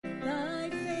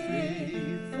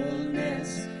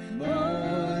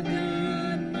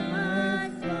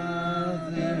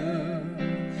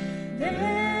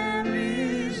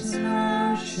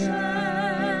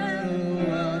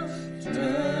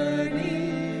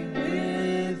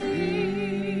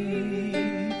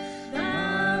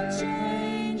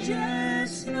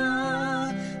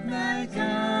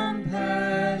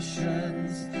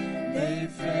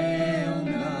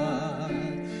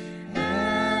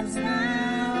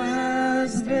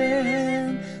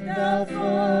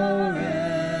forever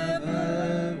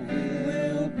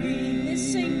will be.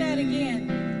 Let's sing that again.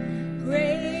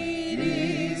 Great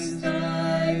is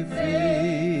thy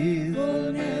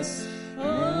faithfulness,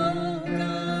 O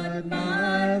God,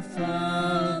 my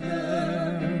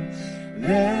Father.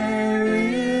 There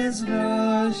is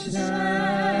no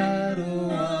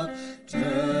shadow of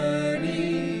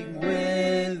turning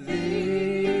with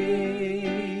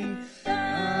thee.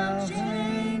 Thou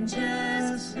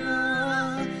changest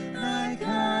not, thy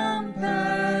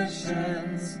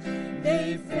compassions,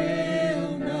 they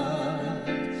fail not.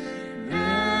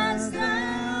 As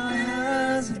thou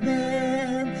hast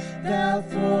been, thou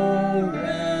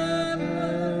forever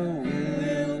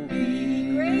will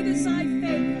be. Great is thy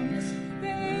faithfulness.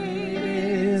 Great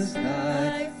is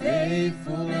thy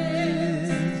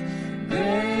faithfulness.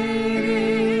 Great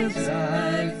is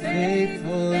thy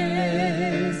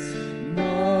faithfulness.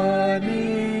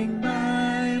 Morning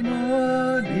by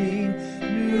morning,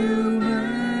 new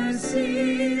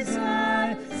mercies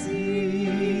I see.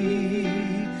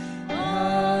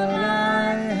 All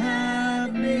I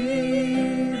have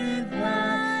needed,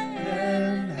 thy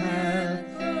hand hath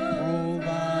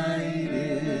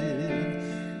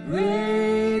provided.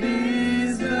 Great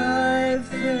is thy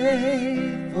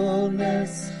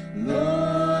faithfulness,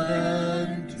 Lord,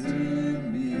 unto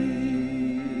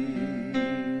me.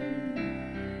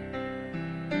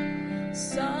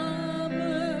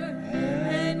 Summer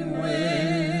and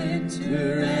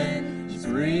winter and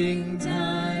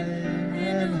springtime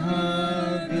and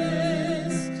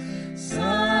harvest,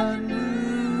 Sun,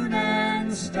 moon,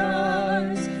 and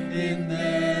stars in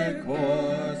their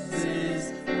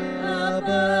courses above.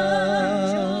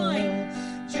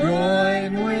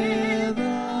 Join with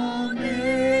all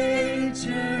nature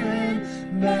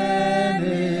in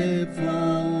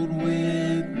manifold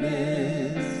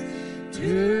witness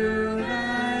to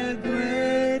thy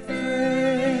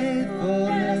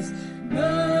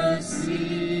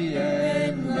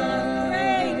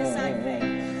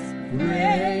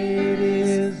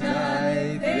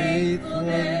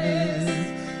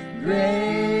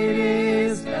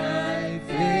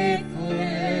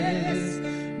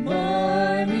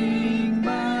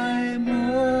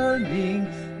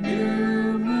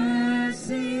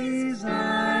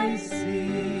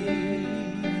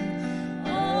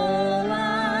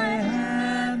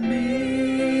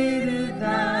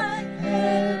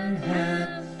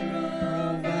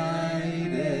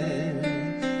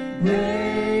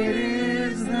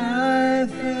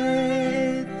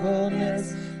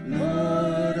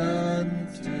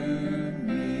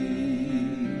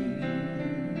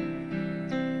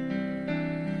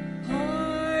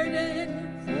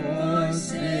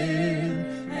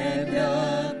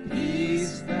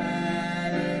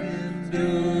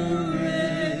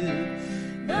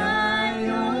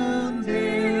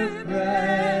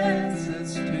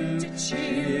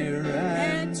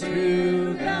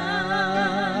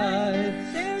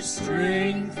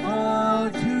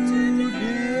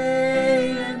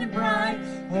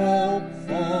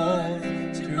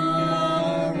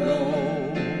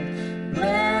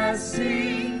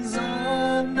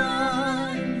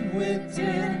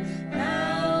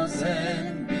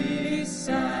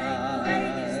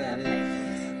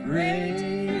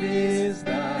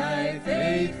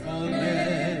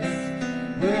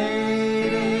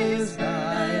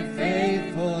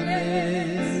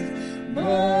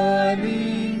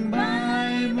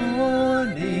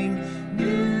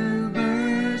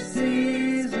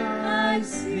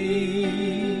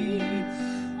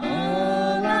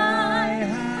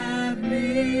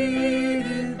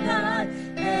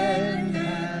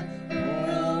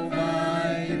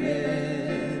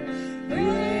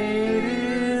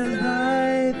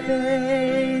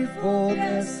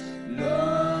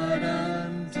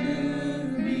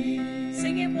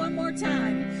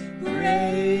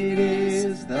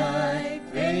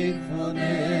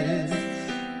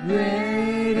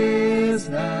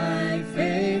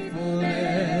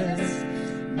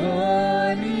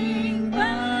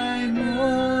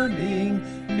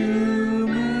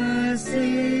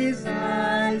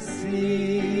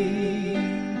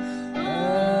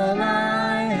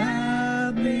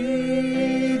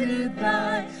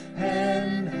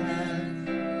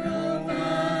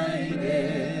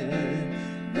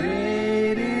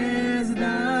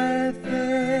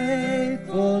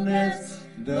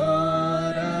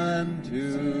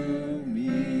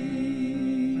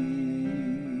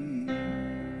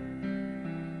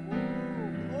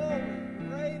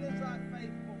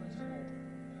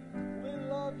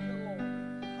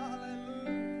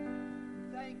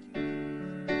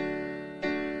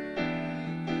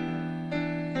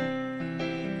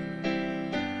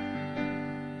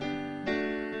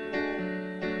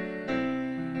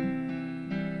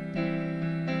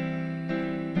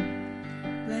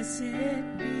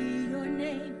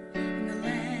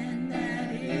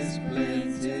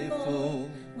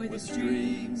where the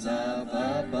streams of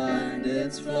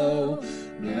abundance flow.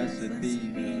 Blessed be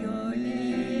your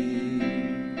name.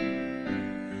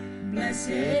 Blessed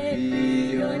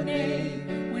be your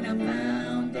name when I'm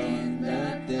found in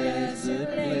the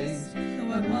desert place.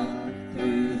 Though I walk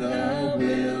through the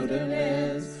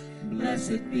wilderness,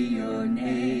 blessed be your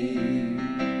name.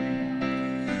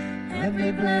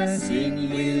 Every blessing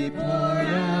we pour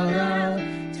out, I'll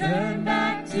turn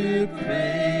back to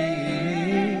praise.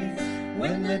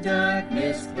 When the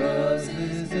darkness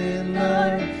closes in,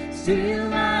 Lord,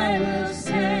 still I will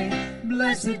say,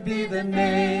 blessed be the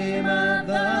name of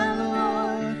the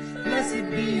Lord. Blessed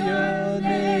be your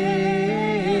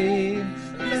name.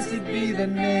 Blessed be the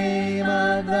name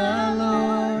of the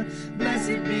Lord.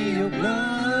 Blessed be your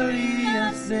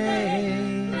glorious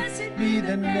name. Blessed be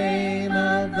the name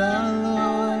of the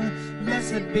Lord.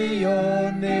 Blessed be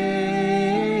your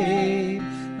name.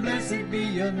 Blessed be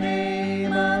your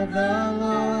name of the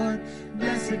Lord.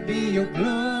 Blessed be your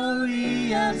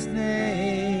glorious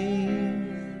name.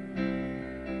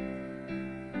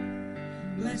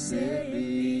 Blessed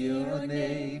be your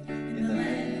name in the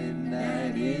land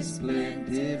that is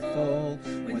plentiful,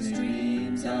 when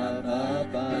streams of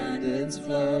abundance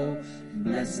flow.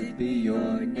 Blessed be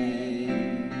your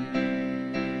name.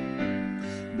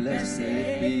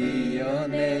 Blessed be your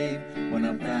name when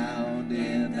I'm found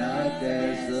in a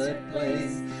desert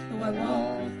place. Though I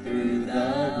walk through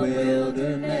the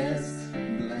wilderness,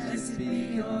 blessed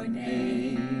be your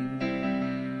name.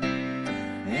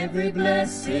 Every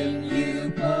blessing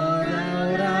you pour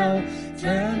out, I'll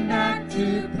turn back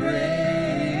to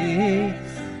pray.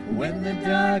 When the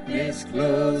darkness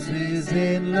closes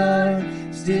in, Lord,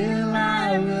 still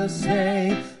I will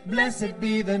say, blessed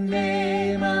be the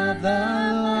name of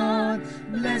the Lord.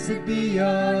 Blessed be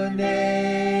your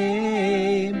name.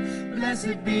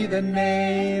 Blessed be the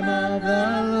name of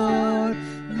the Lord.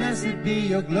 Blessed be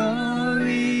your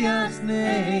glorious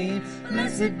name.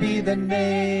 Blessed be the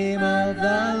name of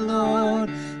the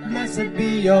Lord. Blessed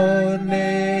be your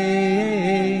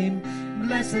name.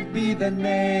 Blessed be the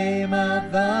name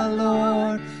of the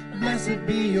Lord. Blessed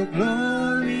be your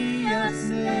glorious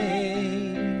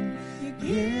name. You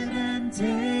give and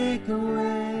take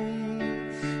away.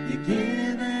 You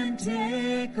give and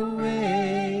take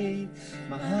away.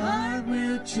 My heart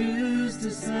will choose to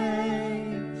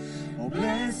say, oh,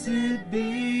 blessed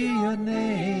be your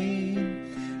name.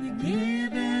 You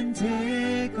give and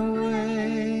take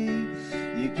away.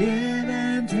 You give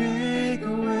and take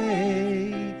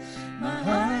away. My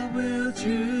heart will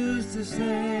choose to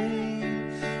say,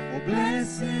 oh,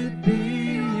 blessed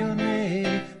be your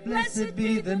name. Blessed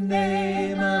be the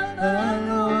name of the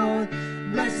Lord.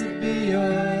 Blessed be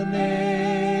your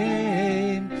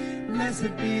name.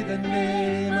 Blessed be the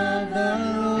name of the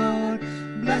Lord.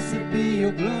 Blessed be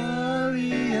your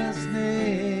glorious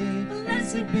name.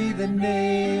 Blessed be the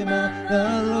name of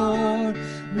the Lord.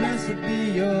 Blessed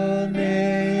be your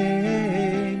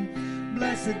name.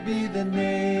 Blessed be the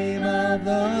name of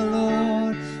the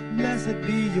Lord. Blessed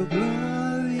be your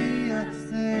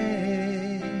glorious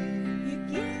name. You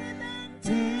give and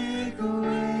take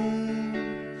away.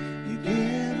 You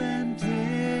give and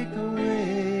take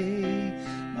away.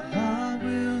 My heart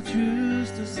will choose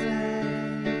to say,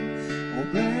 oh,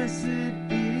 blessed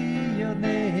be your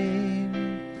name.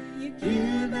 You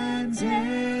give and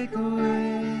take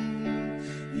away.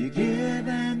 You give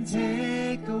and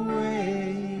take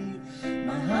away.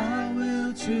 My heart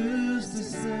will choose to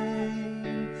say,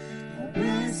 oh,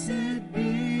 blessed be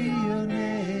your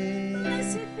name.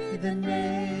 Blessed be the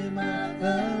name of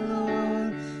the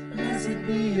Lord. Blessed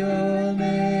be your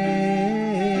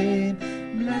name.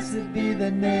 Blessed be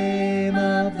the name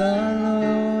of the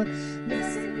Lord.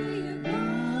 Blessed be your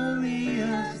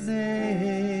glorious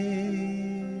name.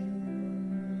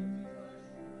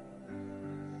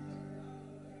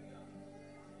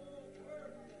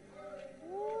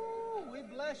 Ooh, we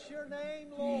bless your name,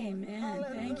 Lord. Amen.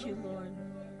 Hallelujah. Thank you, Lord.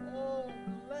 Oh,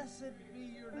 blessed be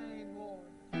your name, Lord.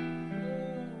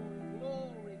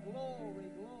 Glory, glory, glory,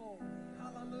 glory.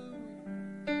 Hallelujah.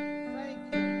 Thank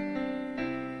you.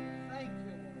 Thank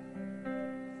you, Lord.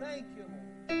 Thank you, Lord.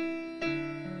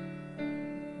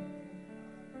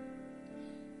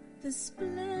 The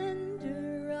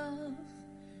splendor of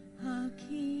our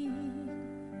King,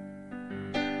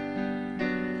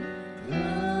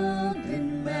 Clothed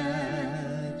in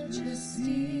majesty,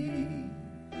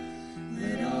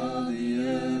 let all the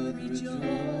earth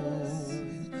rejoice,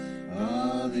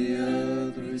 all the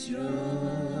earth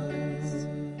rejoice.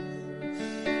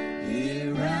 He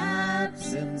wraps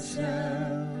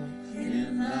himself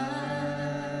in light,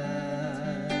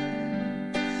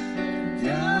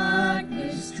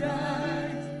 darkness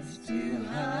tries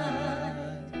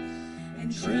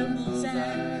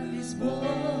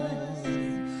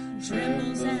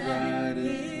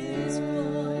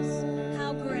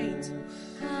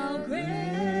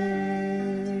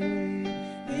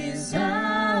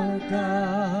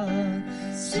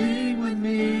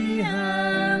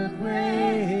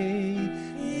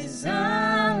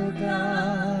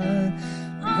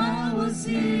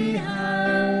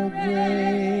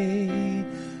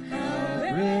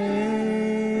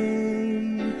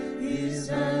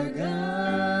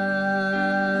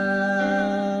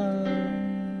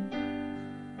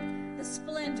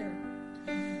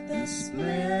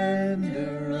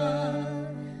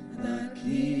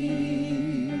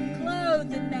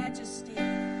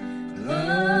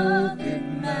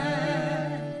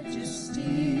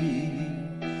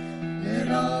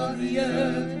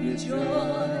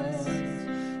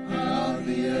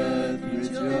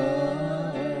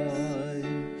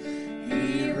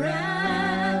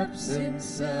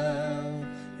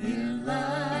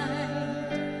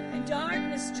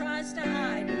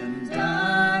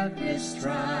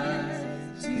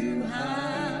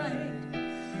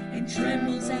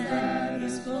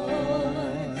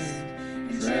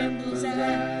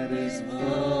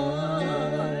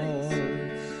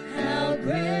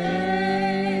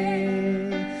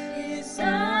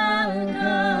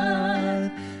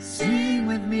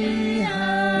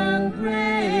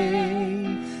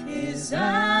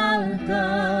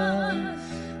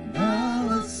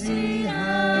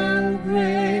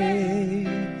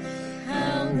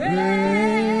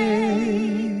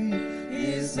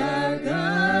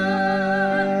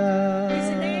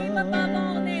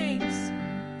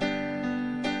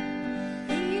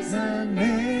the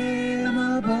name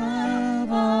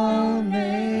above all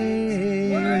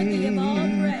names. Worthy of all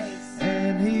praise.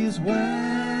 And he's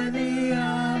worthy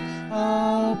of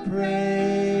all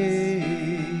praise.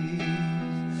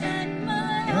 And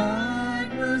my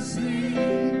God will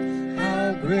sing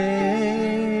how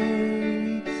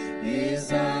great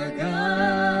is our God.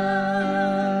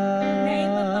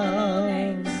 name above all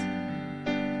names.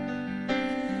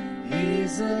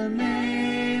 He's a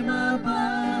name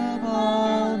above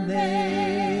all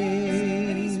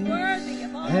names. He's worthy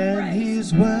of all And praise.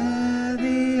 he's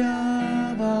worthy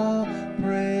of all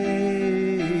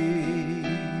praise.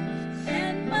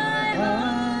 And my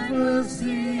God will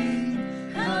sing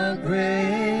how great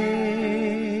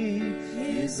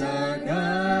is our God.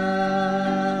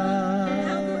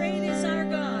 how great is our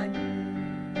God.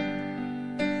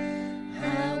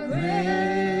 How great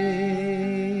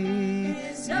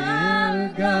is our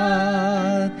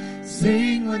God.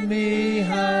 Sing with me,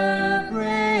 how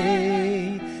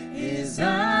great is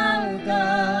our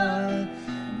God.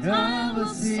 And I will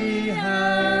see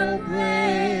how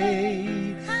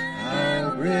great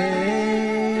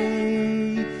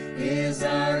is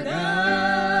our God.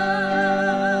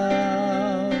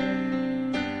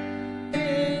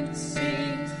 Then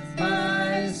sings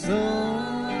my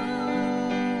soul,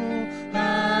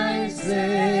 my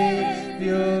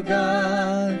Savior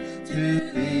God, to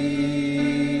thee.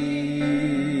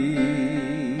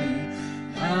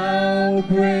 How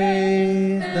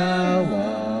great thou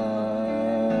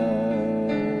art,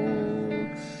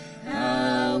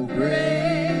 how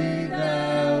great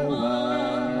thou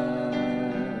art.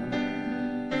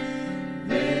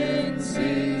 Then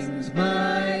sings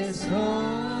my soul,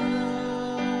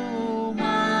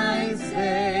 my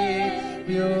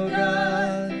Savior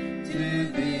God,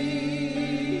 to thee.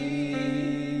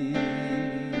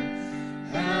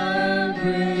 How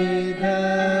great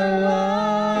thou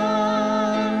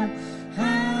art,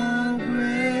 how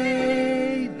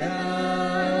great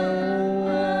thou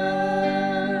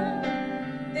art.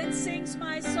 Then sings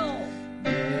my soul.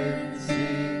 Then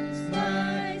sings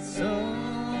my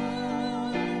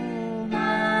soul,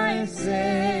 my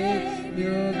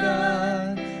Savior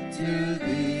God, to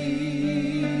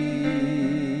thee.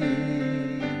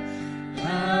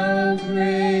 How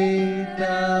great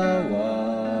thou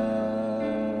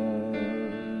art,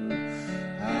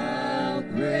 how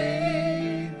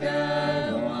great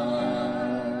thou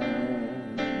art.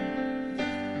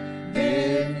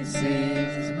 Then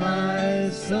sings my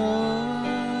soul,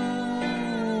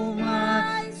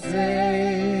 my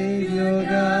Savior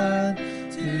God,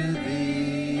 to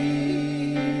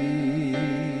thee.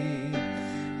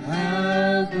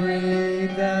 How great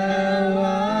thou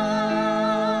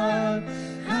art,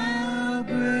 how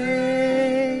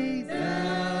great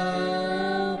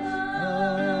thou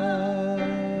art.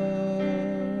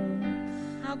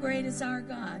 How great is our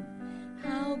God.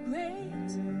 How great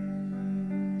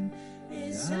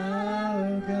is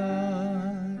Our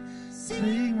God,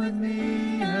 sing with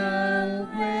me, how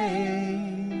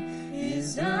great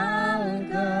is our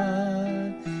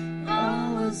God.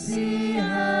 All will see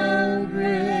how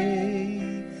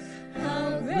great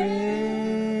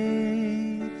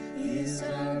is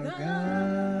our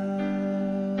God.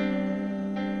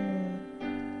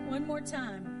 One more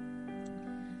time.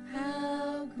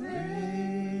 How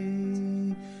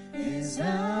Great is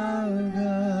our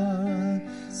God.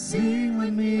 Sing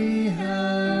with me,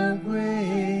 how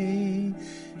great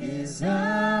is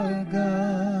our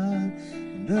God.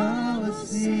 And all will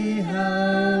see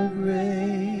how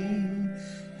great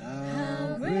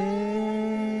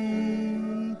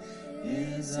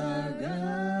is our God.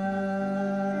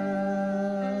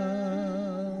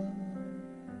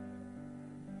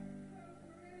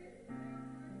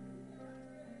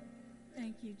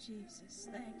 Thank you, Jesus.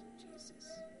 Thank you,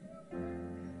 Jesus.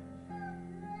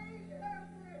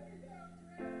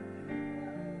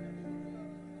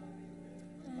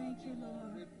 Thank you, We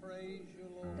Lord. praise you,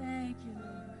 Lord. Thank you,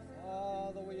 Lord.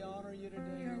 Father, we honor you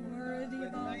today. You're worthy We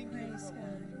of all thank you praise, for God. who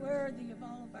you are. Worthy of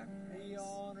all of our We praise.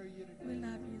 honor you We today.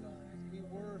 love you, Lord. We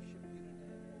worship you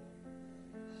today.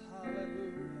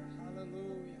 Hallelujah,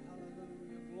 hallelujah,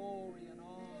 hallelujah. Glory and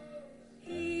honor.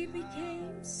 He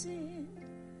became sin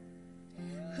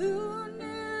who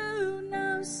knew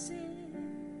no sin,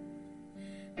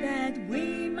 that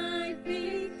we might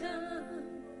become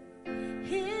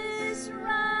his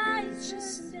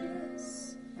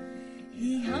righteousness.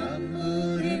 He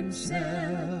humbled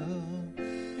himself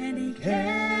and he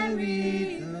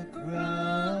carried the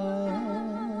cross.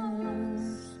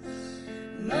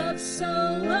 Love so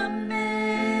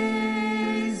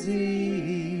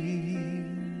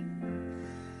amazing,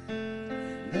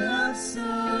 love so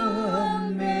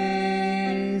amazing.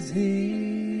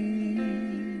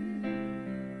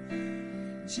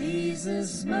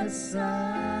 Jesus Messiah,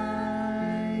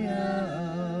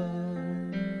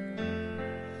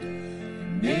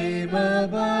 name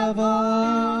above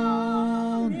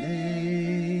all names,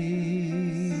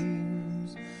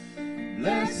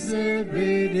 blessed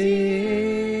Redeemer,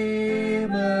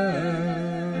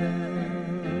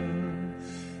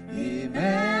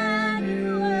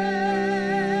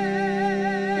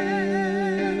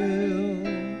 Emmanuel,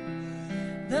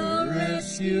 the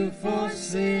rescue for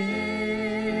sinners,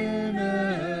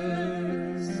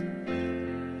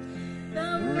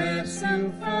 the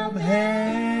rescue from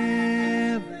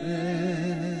heaven,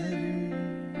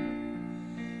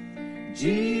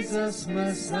 Jesus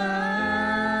Messiah,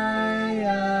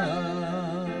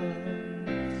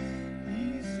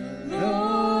 He's the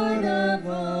Lord of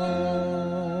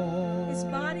all. His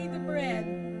body the bread.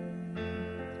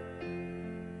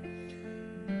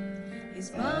 His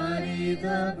body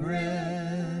the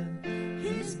bread,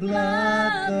 His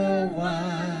blood the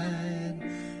wine,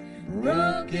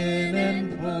 broken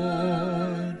and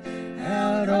poured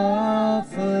out all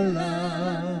for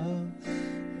love.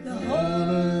 The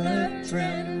whole earth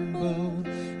trembled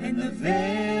and the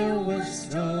veil was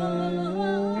torn.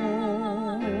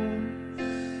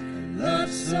 Love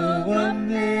so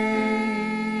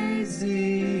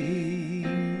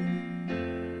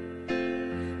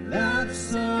amazing, love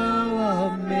so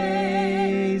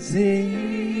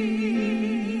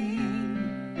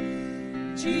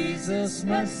amazing, Jesus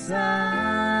Messiah,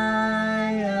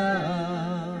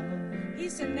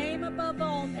 He's the name above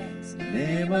all names.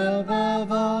 name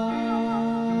above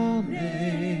all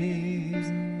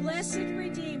names, Blessed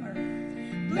Redeemer.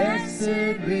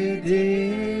 blessed Redeemer,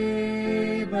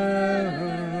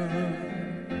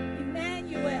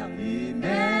 Emmanuel.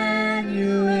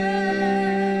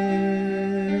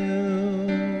 Emmanuel,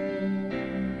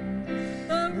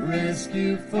 the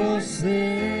rescue for sinners,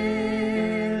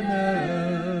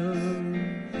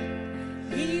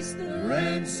 He's the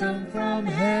ransom from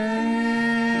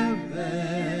heaven,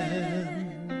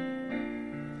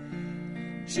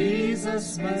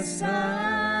 Jesus Messiah,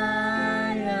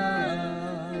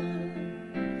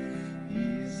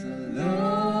 He's the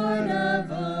Lord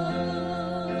of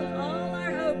all. All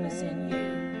our hope is in you.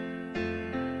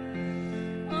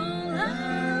 All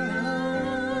our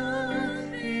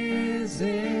hope is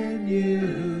in you.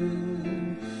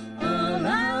 All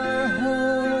our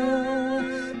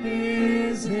hope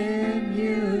is in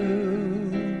you.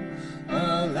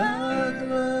 All our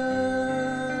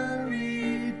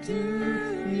glory to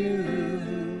you,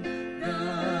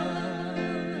 God,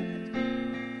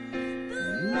 the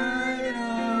light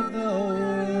of the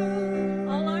world.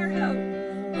 all our hope.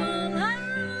 All our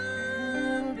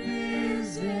hope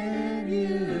is in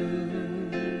you.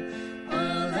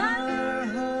 All our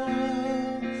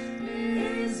hope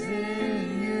is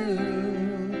in you.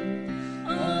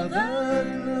 All the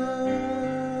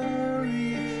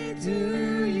glory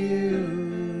to you,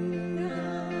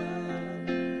 God,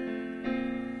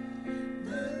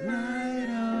 the light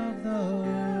of the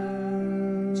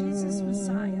world. Jesus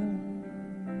Messiah.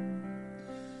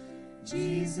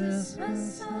 Jesus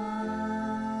Messiah,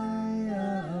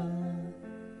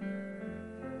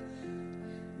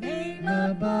 Name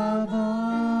above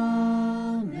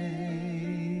all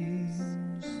names,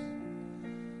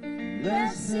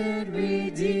 blessed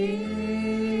Redeemer,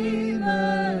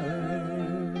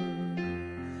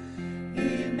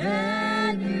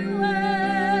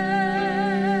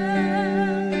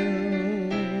 Emmanuel,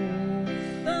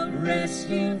 the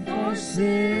rescue for sinners,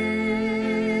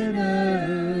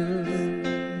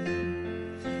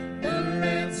 the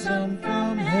ransom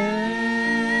from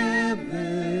heaven,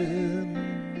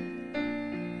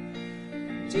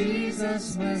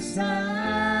 Jesus Messiah,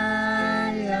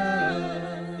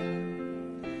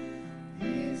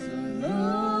 He's the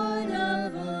Lord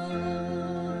of all.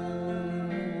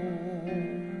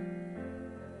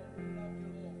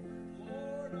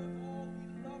 Lord of all, we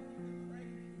love you, we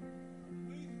praise you.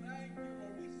 We thank you,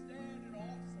 Lord. We stand in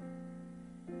awesome.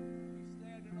 We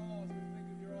stand in awe as we think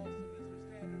of your awesomeness. We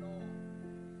stand in awe.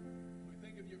 We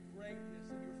think of your greatness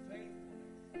and your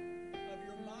faithfulness, of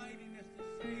your mightiness to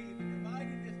save and your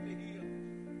mightiness to heal.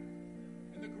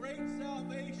 And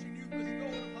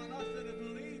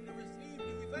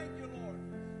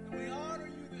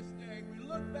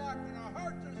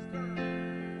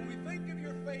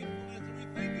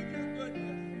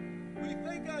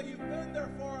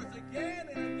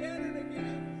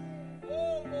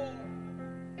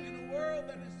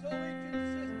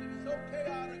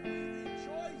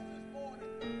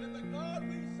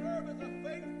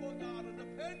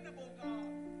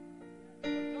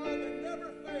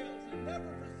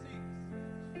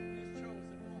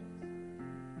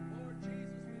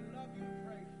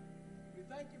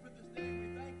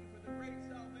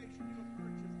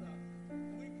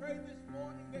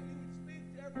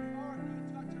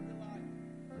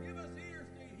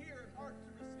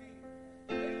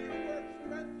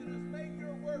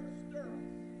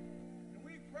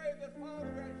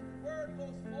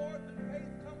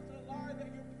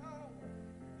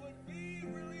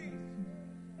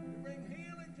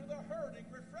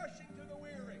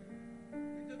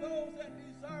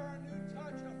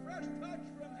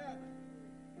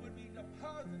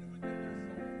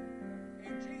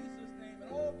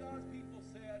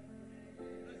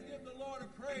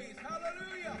praise.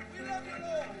 Hallelujah. We love you,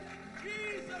 Lord.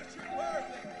 Jesus, you're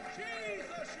worthy.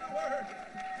 Jesus, you're worthy.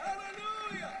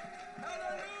 Hallelujah.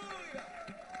 Hallelujah.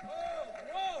 Oh,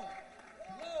 glory.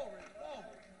 Glory,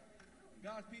 glory.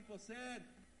 God's people said,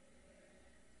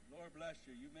 Lord bless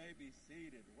you. You may be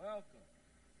seated. Welcome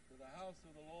to the house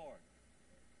of the Lord.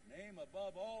 Name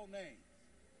above all names.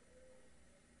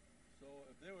 So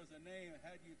if there was a name,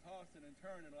 had you tossed it and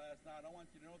turned it last night, I want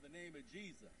you to know the name of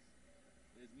Jesus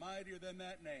is mightier than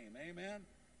that name. Amen?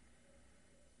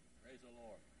 Praise the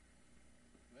Lord.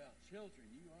 Well, children,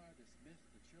 you are dismissed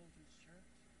to Children's Church.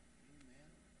 Amen.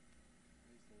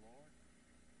 Praise the Lord.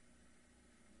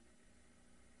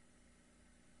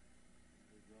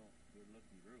 There we go.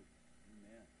 Good-looking group.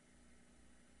 Amen.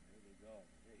 There we go.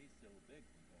 Yeah, he's still a big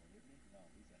one, isn't he? No,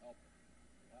 he's a helper.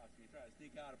 You try to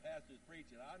sneak out a pastor's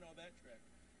preaching. I know that trick.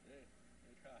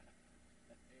 They try.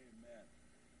 Amen.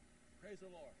 Praise the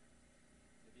Lord.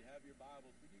 If you have your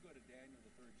Bibles, would you go to Daniel,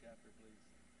 the 3rd chapter, please?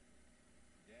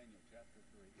 Daniel, chapter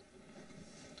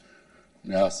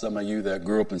 3. Now, some of you that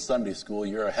grew up in Sunday school,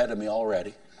 you're ahead of me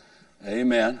already.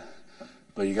 Amen.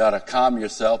 But you got to calm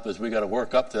yourself as we got to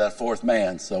work up to that 4th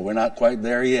man. So we're not quite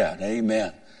there yet.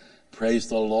 Amen. Praise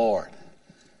the Lord.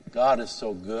 God is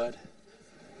so good.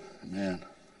 Amen.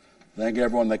 Thank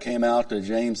everyone that came out to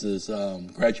James's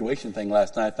graduation thing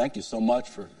last night. Thank you so much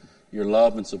for your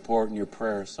love and support and your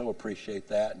prayers. So appreciate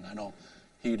that, and I know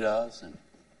he does. And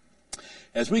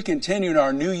as we continue in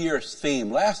our New Year's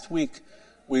theme, last week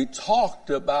we talked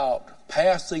about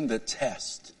passing the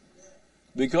test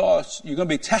because you're going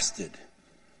to be tested.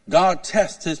 God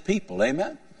tests his people,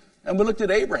 amen? And we looked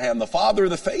at Abraham, the father of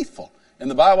the faithful.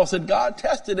 And the Bible said God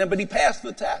tested him, but he passed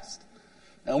the test.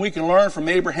 And we can learn from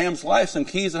Abraham's life some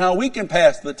keys on how we can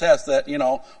pass the tests that,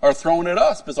 are thrown at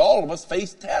us. Because all of us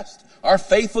face tests. Our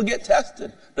faith will get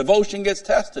tested. Devotion gets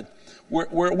tested.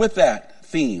 We're with that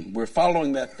theme. We're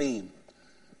following that theme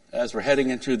as we're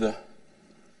heading into the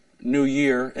new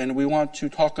year. And we want to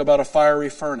talk about a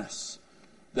fiery furnace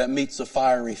that meets a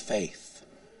fiery faith.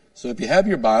 So if you have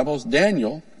your Bibles,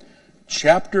 Daniel,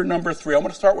 chapter number 3. I'm going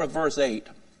to start with verse 8.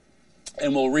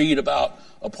 And we'll read about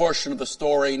a portion of the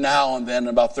story now, and then in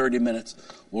about 30 minutes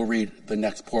we'll read the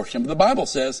next portion. But the Bible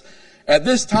says, at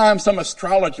this time some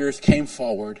astrologers came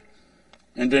forward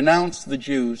and denounced the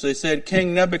Jews. They said,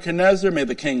 King Nebuchadnezzar, may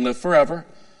the king live forever,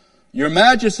 your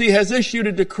majesty has issued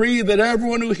a decree that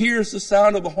everyone who hears the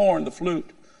sound of the horn, the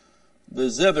flute, the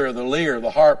zither, the lyre,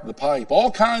 the harp, the pipe, all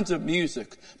kinds of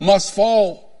music, must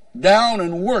fall down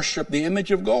and worship the image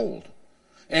of gold.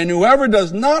 And whoever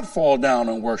does not fall down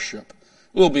and worship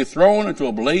will be thrown into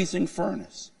a blazing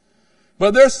furnace.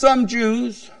 But there's some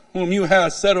Jews whom you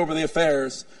have set over the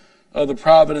affairs of the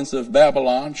province of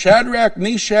Babylon, Shadrach,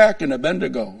 Meshach, and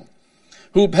Abednego,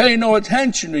 who pay no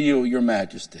attention to you, your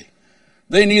majesty.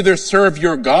 They neither serve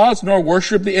your gods nor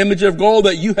worship the image of gold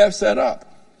that you have set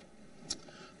up.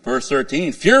 Verse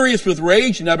 13, furious with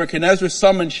rage, Nebuchadnezzar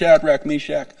summoned Shadrach,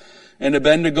 Meshach, and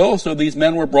Abednego. So these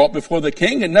men were brought before the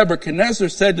king, and Nebuchadnezzar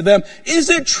said to them, is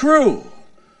it true,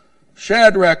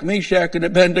 Shadrach, Meshach, and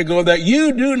Abednego, that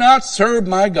you do not serve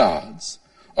my gods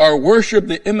or worship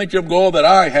the image of gold that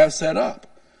I have set up?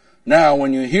 Now,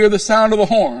 when you hear the sound of the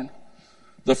horn,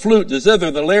 the flute, the zither,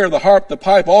 the lyre, the harp, the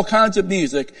pipe, all kinds of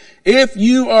music, if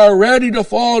you are ready to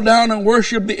fall down and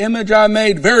worship the image I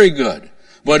made, very good.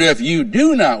 But if you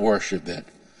do not worship it,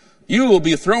 you will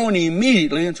be thrown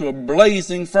immediately into a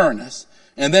blazing furnace,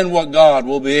 and then what God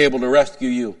will be able to rescue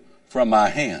you from my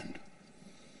hand?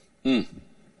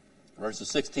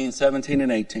 Verses 16, 17,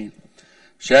 and 18.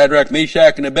 Shadrach,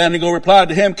 Meshach, and Abednego replied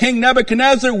to him, King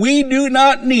Nebuchadnezzar, we do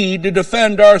not need to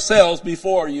defend ourselves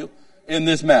before you in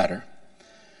this matter.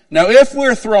 Now, if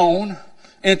we're thrown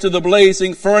into the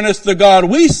blazing furnace, the God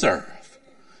we serve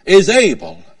is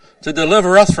able to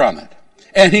deliver us from it.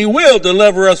 And he will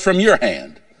deliver us from your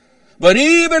hand. But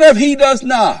even if he does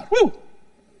not,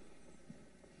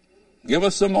 give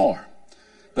us some more.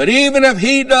 But even if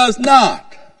he does not,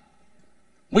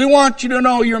 we want you to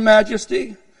know, your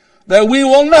majesty, that we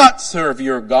will not serve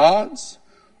your gods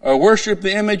or worship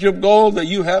the image of gold that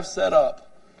you have set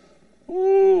up.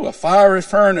 A fiery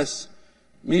furnace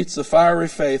meets a fiery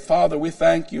faith. Father, we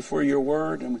thank you for your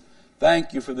word, and we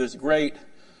thank you for this great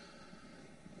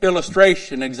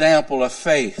illustration, example of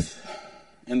faith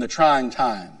in the trying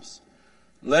times.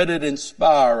 Let it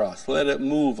inspire us. Let it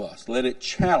move us. Let it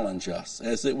challenge us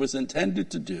as it was intended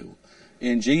to do.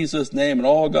 In Jesus' name, and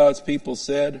all God's people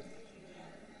said.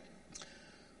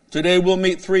 Today we'll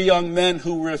meet 3 young men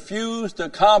who refuse to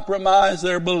compromise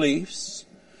their beliefs,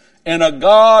 and a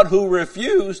God who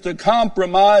refused to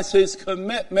compromise his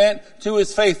commitment to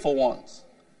his faithful ones.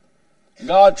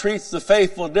 God treats the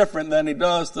faithful different than he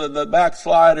does the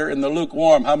backslider and the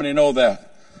lukewarm. How many know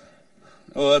that?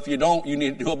 Well, if you don't, you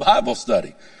need to do a Bible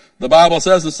study. The Bible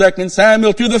says in 2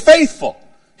 Samuel, to the faithful,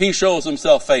 he shows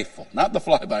himself faithful, not the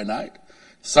fly-by-night.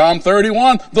 Psalm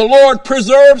 31, the Lord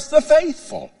preserves the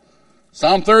faithful.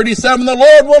 Psalm 37, the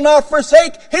Lord will not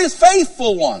forsake his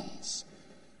faithful ones.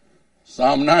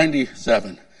 Psalm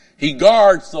 97, he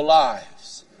guards the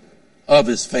lives of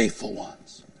his faithful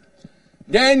ones.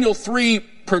 Daniel 3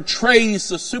 portrays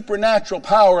the supernatural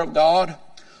power of God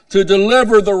to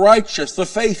deliver the righteous, the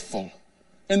faithful,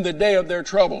 in the day of their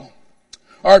trouble.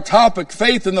 Our topic,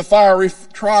 faith in the fiery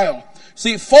trial.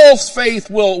 See, false faith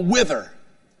will wither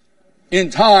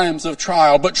in times of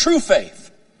trial, but true faith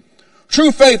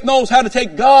knows how to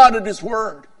take God at his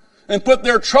word and put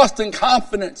their trust and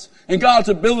confidence in God's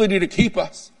ability to keep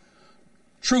us.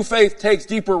 True faith takes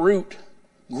deeper root,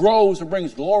 grows, and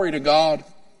brings glory to God.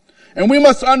 And we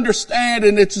must understand,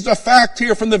 and it's a fact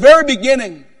here from the very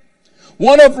beginning,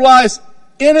 one of life's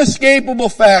inescapable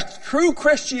facts, true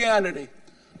Christianity,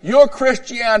 your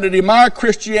Christianity, my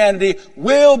Christianity,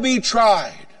 will be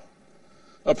tried.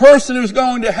 A person who's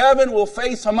going to heaven will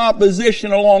face some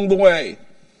opposition along the way.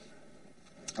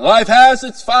 Life has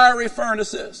its fiery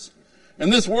furnaces,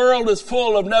 and this world is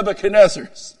full of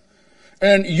Nebuchadnezzars.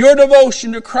 And your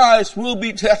devotion to Christ will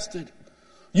be tested.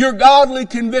 Your godly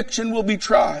conviction will be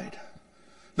tried.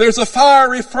 There's a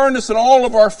fiery furnace in all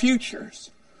of our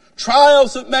futures.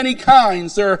 Trials of many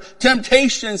kinds. There are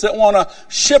temptations that want to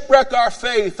shipwreck our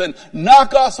faith and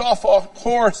knock us off our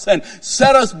course and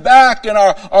set us back in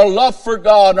our love for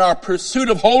God and our pursuit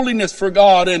of holiness for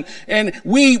God. And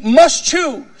we must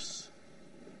choose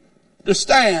to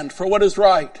stand for what is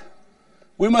right.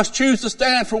 We must choose to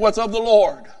stand for what's of the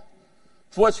Lord,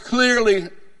 for what's clearly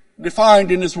defined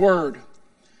in his word.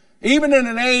 Even in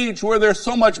an age where there's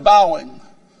so much bowing,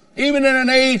 even in an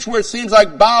age where it seems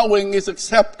like bowing is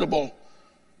acceptable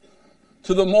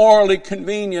to the morally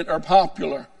convenient or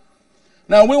popular.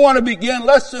 Now we want to begin.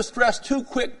 Let's just stress two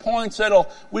quick points that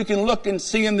we can look and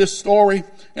see in this story,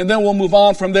 and then we'll move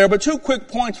on from there. But two quick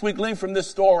points we glean from this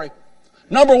story.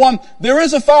 Number one, there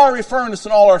is a fiery furnace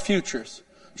in all our futures.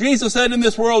 Jesus said, in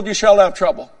this world you shall have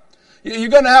trouble. You're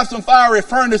going to have some fiery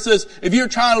furnaces if you're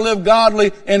trying to live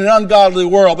godly in an ungodly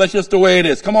world. That's just the way it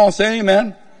is. Come on, say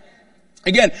amen.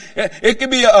 Again, it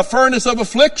could be a furnace of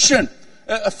affliction,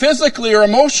 physically or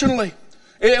emotionally.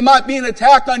 It might be an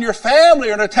attack on your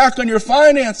family or an attack on your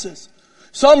finances.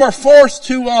 Some are forced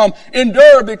to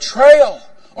endure betrayal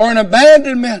or an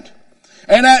abandonment.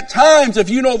 And at times,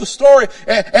 if you know the story,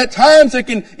 at times it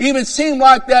can even seem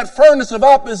like that furnace of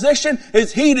opposition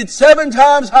is heated 7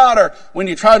 times hotter when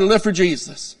you try to live for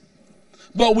Jesus.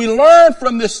 But we learn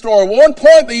from this story, one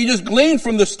point that you just gleaned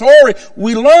from the story,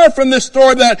 we learn from this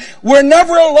story that we're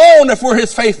never alone if we're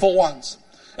his faithful ones.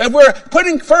 If we're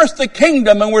putting first the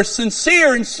kingdom and we're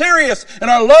sincere and serious in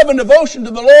our love and devotion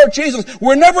to the Lord Jesus,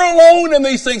 we're never alone in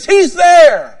these things. He's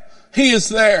there. He is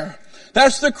there.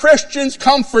 That's the Christian's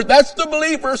comfort. That's the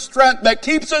believer's strength that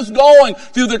keeps us going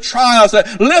through the trials,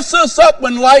 that lifts us up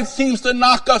when life seems to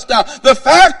knock us down. The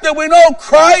fact that we know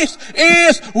Christ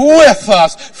is with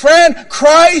us. Friend,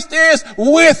 Christ is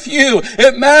with you.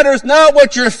 It matters not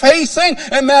what you're facing.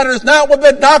 It matters not what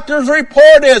the doctor's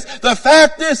report is. The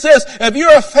fact is this, if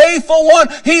you're a faithful one,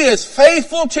 he is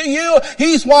faithful to you.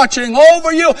 He's watching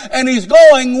over you, and he's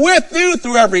going with you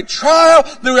through every trial,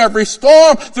 through every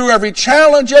storm, through every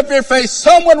challenge of your faith.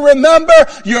 Someone remember,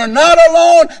 you're not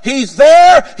alone. He's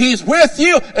there. He's with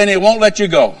you, and he won't let you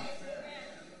go.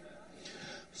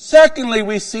 Secondly,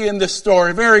 we see in this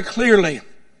story very clearly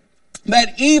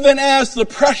that even as the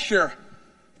pressure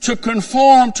to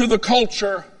conform to the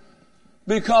culture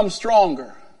becomes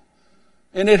stronger,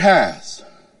 and it has,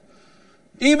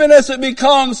 even as it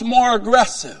becomes more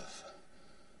aggressive,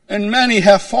 and many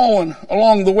have fallen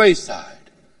along the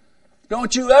wayside,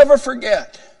 don't you ever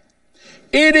forget,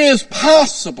 it is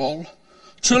possible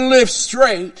to live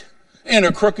straight in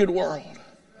a crooked world.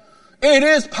 It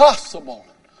is possible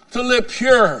to live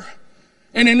pure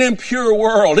in an impure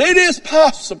world. It is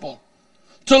possible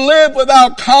to live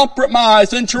without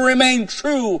compromise and to remain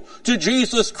true to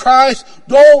Jesus Christ.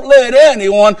 Don't let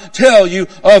anyone tell you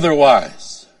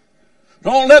otherwise.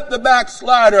 Don't let the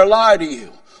backslider lie to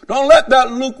you. Don't let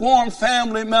that lukewarm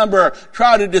family member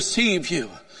try to deceive you.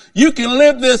 You can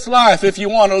live this life if you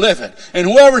want to live it. And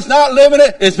whoever's not living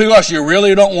it, it's because you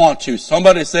really don't want to.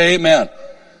 Somebody say amen.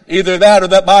 Either that or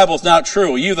that Bible's not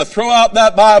true. You either throw out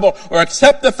that Bible or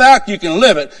accept the fact you can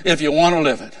live it if you want to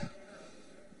live it.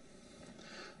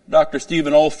 Dr.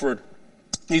 Stephen Olford,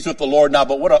 he's with the Lord now,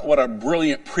 but what a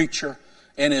brilliant preacher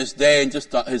in his day, and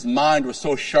just his mind was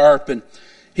so sharp. And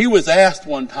he was asked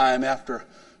one time after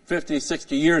 50,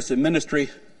 60 years in ministry,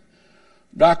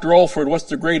 Dr. Olford, what's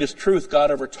the greatest truth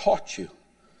God ever taught you?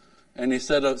 And he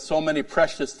said, so many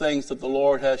precious things that the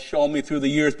Lord has shown me through the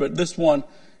years, but this one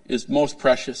is most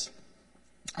precious.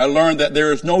 I learned that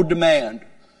there is no demand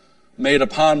made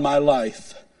upon my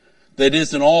life that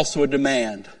isn't also a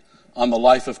demand on the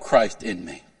life of Christ in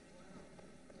me.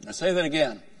 I say that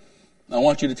again. I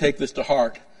want you to take this to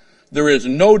heart. There is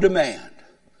no demand,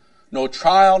 no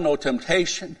trial, no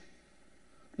temptation,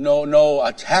 no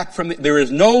attack from there is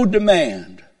no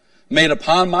demand made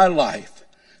upon my life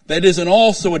that isn't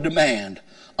also a demand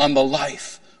on the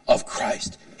life of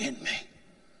Christ in me.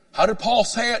 How did Paul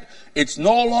say it? It's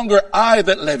no longer I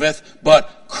that liveth,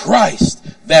 but Christ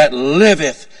that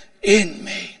liveth in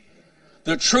me.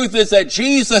 The truth is that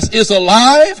Jesus is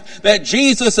alive, that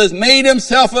Jesus has made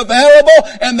himself available,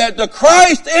 and that the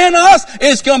Christ in us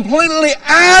is completely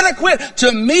adequate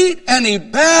to meet any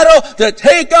battle, to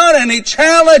take on any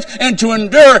challenge, and to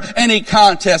endure any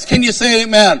contest. Can you say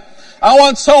amen? I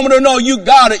want someone to know you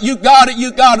got it, you got it,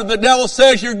 you got it. The devil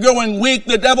says you're going weak.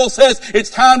 The devil says it's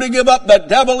time to give up. The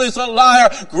devil is a liar.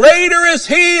 Greater is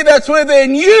he that's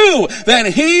within you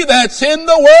than he that's in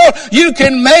the world. You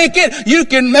can make it. You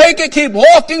can make it. Keep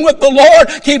walking with the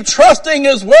Lord. Keep trusting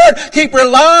his word. Keep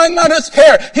relying on his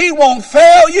care. He won't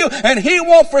fail you and he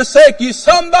won't forsake you.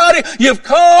 Somebody, you've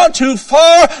gone too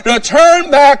far to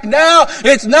turn back now.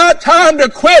 It's not time to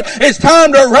quit. It's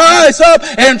time to rise up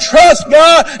and trust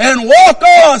God and walk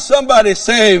on. Somebody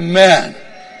say amen.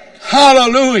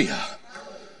 Hallelujah.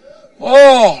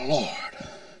 Oh, Lord.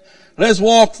 Let's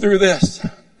walk through this.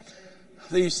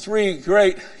 These three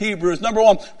great Hebrews. Number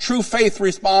one, true faith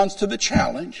responds to the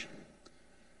challenge.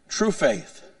 True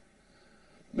faith.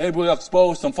 Maybe we'll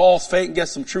expose some false faith and get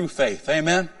some true faith.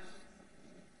 Amen.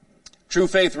 True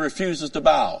faith refuses to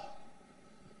bow.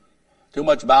 Too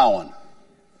much bowing.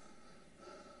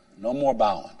 No more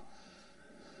bowing.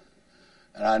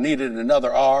 And I needed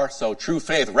another R, so true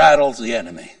faith rattles the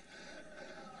enemy.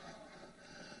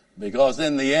 Because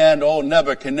in the end, old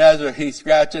Nebuchadnezzar, he's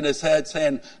scratching his head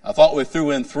saying, I thought we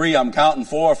threw in 3, I'm counting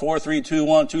 4, 4, 3, 2,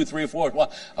 1, 2, 3, 4, 1.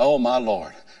 Oh my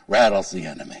Lord, rattles the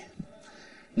enemy.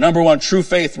 Number one, true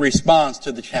faith responds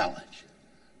to the challenge.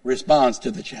 Responds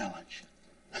to the challenge.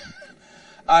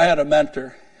 I had a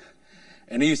mentor,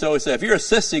 and he used to always say, if you're a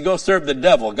sissy, go serve the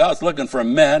devil. God's looking for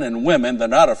men and women that are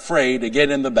not afraid to get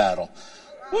in the battle.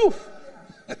 Woo.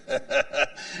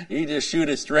 You just shoot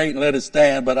it straight and let it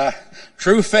stand. But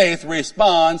true faith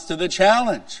responds to the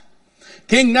challenge.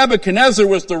 King Nebuchadnezzar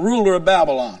was the ruler of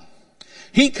Babylon.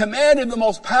 He commanded the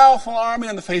most powerful army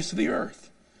on the face of the earth.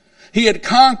 He had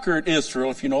conquered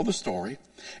Israel, if you know the story,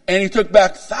 and he took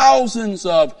back thousands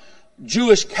of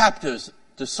Jewish captives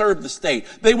to serve the state.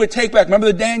 They would take back, remember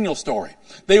the Daniel story,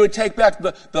 they would take back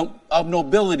the of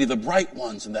nobility, the bright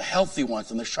ones and the healthy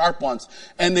ones and the sharp ones,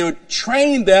 and they would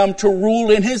train them to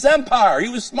rule in his empire. He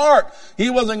was smart. He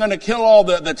wasn't going to kill all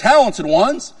the talented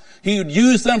ones. He would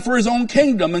use them for his own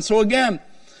kingdom. And so again,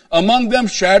 among them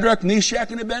Shadrach,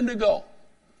 Meshach, and Abednego.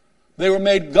 They were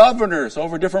made governors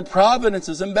over different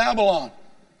provinces in Babylon.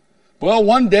 Well,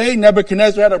 one day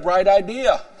Nebuchadnezzar had a bright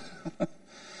idea.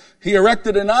 He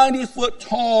erected a 90-foot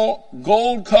tall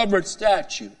gold-covered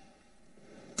statue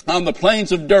on the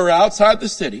plains of Dura outside the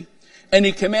city, and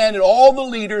he commanded all the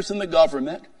leaders in the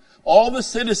government, all the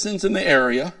citizens in the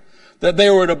area, that they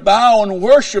were to bow and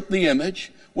worship the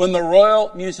image when the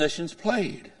royal musicians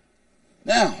played.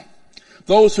 Now,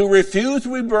 those who refused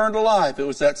would be burned alive. It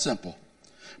was that simple.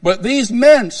 But these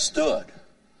men stood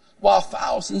while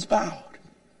thousands bowed.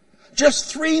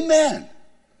 Just 3 men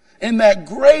in that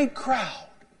great crowd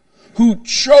who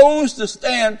chose to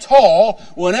stand tall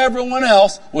when everyone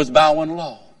else was bowing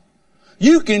low.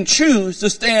 You can choose to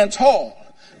stand tall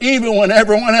even when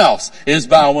everyone else is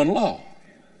bowing low.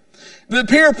 The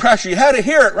peer pressure, you had to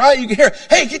hear it, right? You can hear,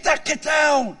 hey, get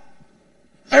down.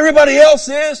 Everybody else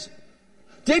is.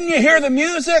 Didn't you hear the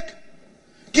music?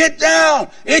 Get down.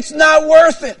 It's not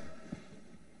worth it.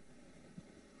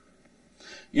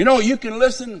 You know, you can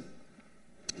listen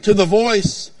to the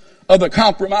voice of the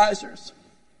compromisers,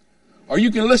 or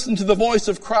you can listen to the voice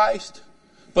of Christ,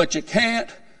 but you can't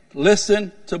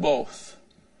listen to both.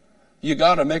 You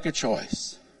got to make a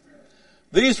choice.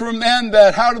 These were men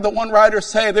that, how did the one writer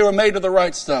say, they were made of the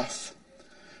right stuff.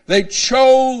 They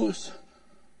chose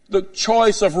the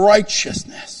choice of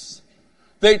righteousness.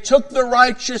 They took the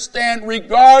righteous stand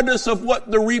regardless of what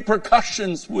the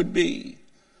repercussions would be.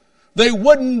 They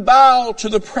wouldn't bow to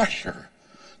the pressure.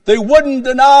 They wouldn't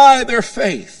deny their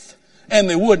faith. And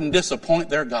they wouldn't disappoint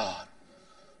their God.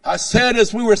 I said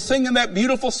as we were singing that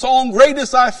beautiful song, Great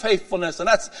is Thy Faithfulness, and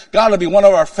that's got to be one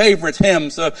of our favorite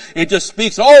hymns. It just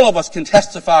speaks, all of us can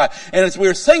testify. And as we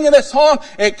were singing that song,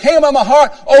 it came on my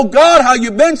heart, oh God, how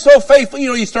you've been so faithful. You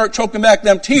know, you start choking back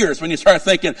them tears when you start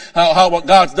thinking how what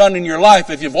God's done in your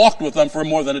life if you've walked with them for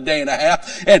more than a day and a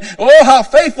half. And oh, how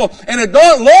faithful. And it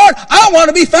dawned, Lord, I want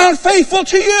to be found faithful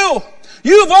to you.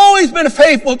 You've always been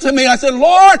faithful to me. I said,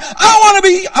 Lord,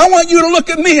 I want you to look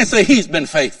at me and say, he's been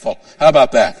faithful. How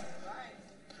about that?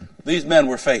 These men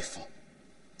were faithful.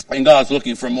 And God's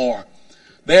looking for more.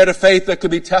 They had a faith that could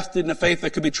be tested and a faith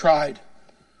that could be tried.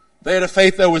 They had a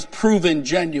faith that was proven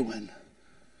genuine.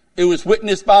 It was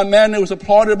witnessed by men. It was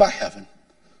applauded by heaven.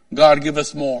 God, give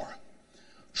us more.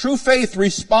 True faith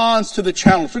responds to the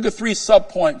challenge. Look at 3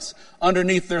 subpoints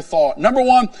underneath their thought. Number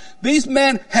 1, these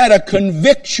men had a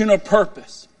conviction of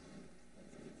purpose.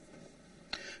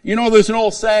 You know, there's an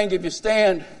old saying, if you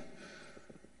stand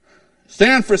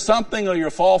for something or you'll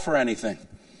fall for anything.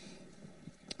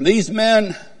 These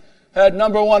men had,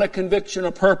 number 1, a conviction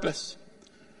of purpose.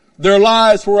 Their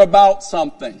lives were about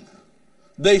something.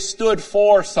 They stood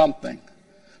for something.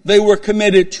 They were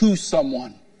committed to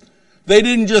someone. They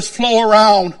didn't just flow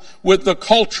around with the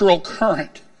cultural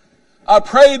current. I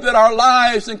pray that our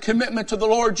lives and commitment to the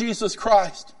Lord Jesus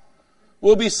Christ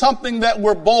will be something that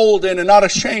we're bold in and not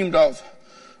ashamed of.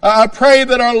 I pray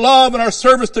that our love and our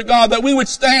service to God, that we would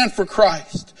stand for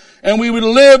Christ and we would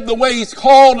live the way He's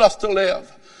called us to live.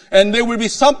 And there would be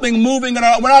something moving in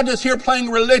our, we're not just here playing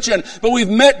religion, but we've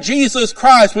met Jesus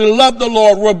Christ. We love the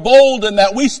Lord. We're bold in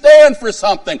that. We stand for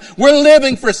something. We're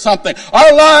living for something.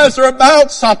 Our lives are about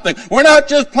something. We're not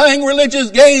just playing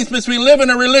religious games because we live in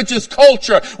a religious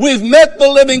culture. We've met the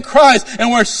living Christ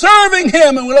and we're serving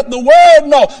Him, and we let the world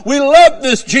know we love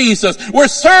this Jesus. We're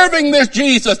serving this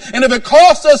Jesus. And if it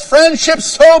costs us friendship,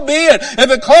 so be it. If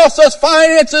it costs us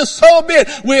finances, so be it.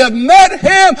 We have met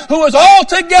Him who is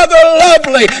altogether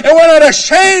lovely. And we're not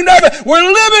ashamed of it. We're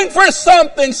living for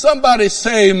something. Somebody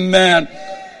say amen.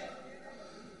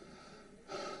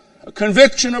 A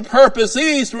conviction of purpose.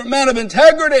 These were men of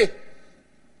integrity.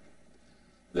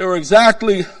 They were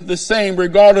exactly the same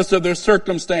regardless of their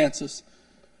circumstances.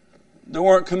 They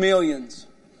weren't chameleons.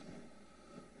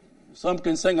 Some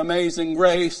can sing Amazing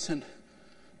Grace and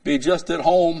be just at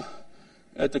home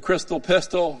at the Crystal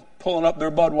Pistol pulling up their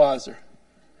Budweiser.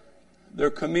 They're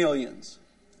chameleons.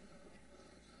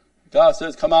 God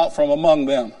says, come out from among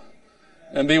them.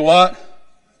 And be what?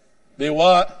 Be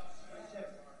what?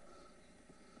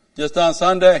 Just on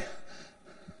Sunday.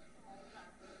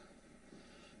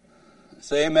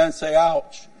 Say amen, say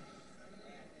ouch.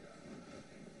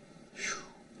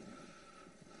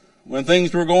 When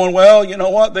things were going well, you know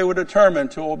what? They were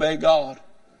determined to obey God.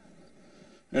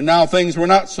 And now things were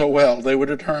not so well. They were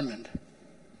determined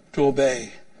to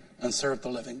obey and serve the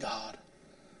living God.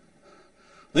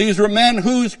 These were men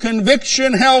whose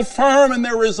conviction held firm and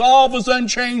their resolve was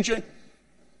unchanging.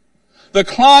 The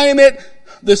climate,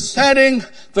 the setting,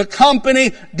 the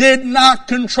company did not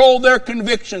control their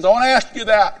convictions. I want to ask you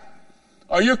that.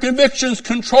 Are your convictions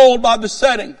controlled by the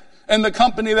setting and the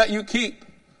company that you keep?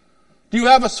 Do you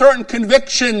have a certain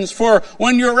convictions for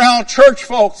when you're around church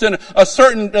folks, and a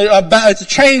certain it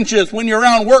changes when you're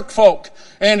around work folk,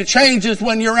 and it changes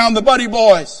when you're around the buddy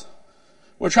boys?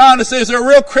 We're trying to say, is there a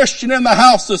real Christian in the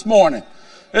house this morning?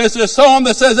 Is there someone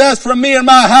that says, as for me and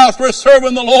my house, we're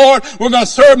serving the Lord. We're going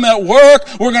to serve Him at work.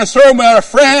 We're going to serve Him at our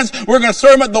friends. We're going to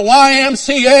serve Him at the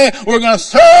YMCA. We're going to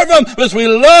serve Him because we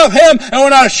love Him and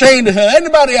we're not ashamed of Him.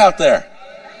 Anybody out there?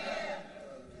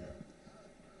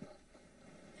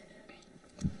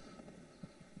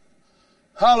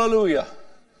 Hallelujah.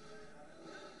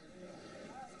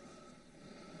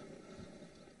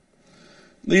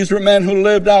 These were men who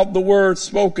lived out the words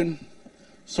spoken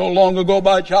so long ago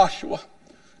by Joshua.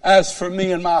 As for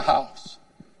me and my house,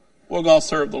 we're going to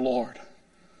serve the Lord.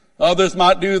 Others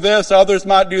might do this, others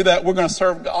might do that. We're going to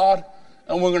serve God,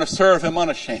 and we're going to serve Him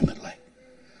unashamedly.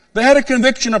 They had a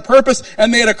conviction of purpose,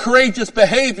 and they had a courageous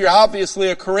behavior. Obviously,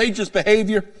 a courageous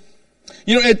behavior.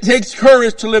 You know, it takes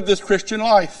courage to live this Christian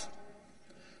life.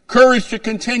 Courage to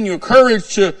continue.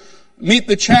 Courage to meet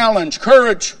the challenge.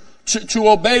 Courage to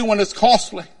obey when it's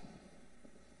costly.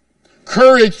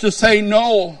 Courage to say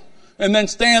no and then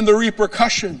stand the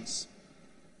repercussions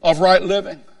of right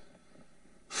living.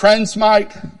 Friends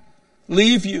might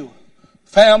leave you.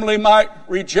 Family might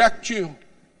reject you.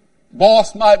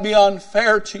 Boss might be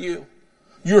unfair to you.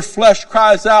 Your flesh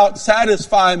cries out,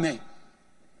 satisfy me.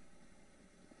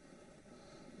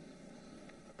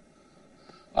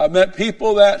 I've met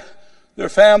people that their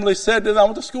family said to them, I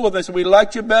went to school with them, they said, we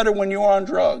liked you better when you were on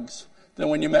drugs than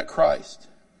when you met Christ.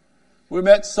 We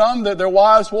met some that their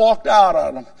wives walked out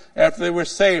on them after they were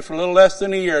saved for a little less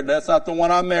than a year. That's not the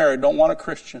one I married. Don't want a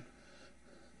Christian.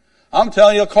 I'm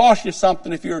telling you, it'll cost you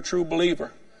something if you're a true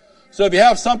believer. So if you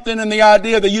have something in the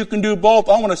idea that you can do both,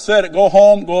 I want to set it. Go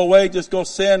home, go away, just go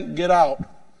sin, get out.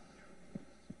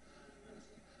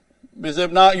 Because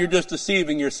if not, you're just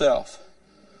deceiving yourself.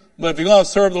 But if you're going to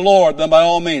serve the Lord, then by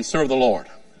all means, serve the Lord.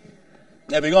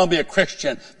 If you're going to be a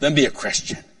Christian, then be a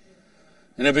Christian.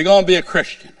 And if you're going to be a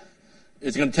Christian,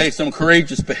 it's going to take some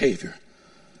courageous behavior.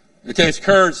 It takes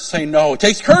courage to say no. It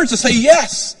takes courage to say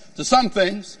yes to some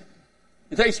things.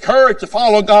 It takes courage to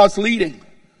follow God's leading.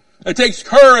 It takes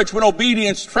courage when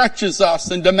obedience stretches us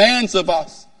and demands of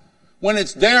us. When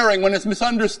it's daring, when it's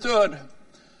misunderstood.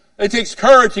 It takes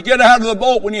courage to get out of the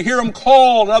boat when you hear them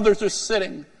called and others are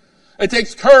sitting. It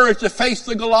takes courage to face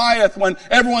the Goliath when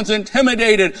everyone's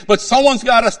intimidated, but someone's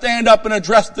got to stand up and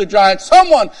address the giant.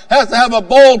 Someone has to have a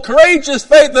bold, courageous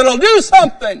faith that'll do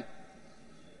something.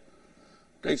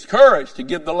 It takes courage to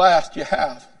give the last you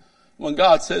have when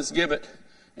God says give it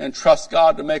and trust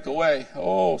God to make a way.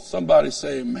 Oh, somebody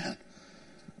say amen.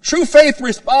 True faith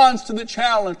responds to the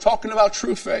challenge. Talking about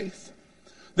true faith.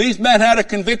 These men had a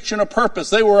conviction, a purpose.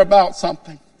 They were about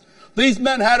something. These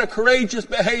men had a courageous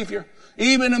behavior.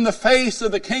 Even in the face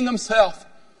of the king himself,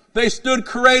 they stood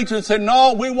courageous and said,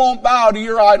 no, we won't bow to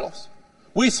your idols.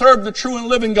 We serve the true and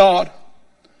living God.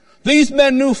 These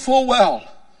men knew full well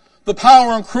the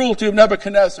power and cruelty of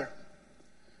Nebuchadnezzar.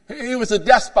 He was a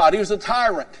despot. He was a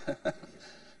tyrant.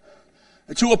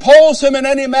 To oppose him in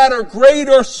any matter, great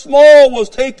or small, was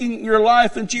taking your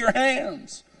life into your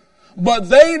hands. But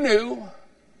they knew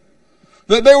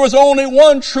that there was only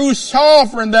one true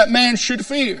sovereign that man should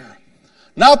fear.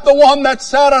 Not the one that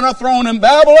sat on a throne in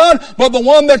Babylon, but the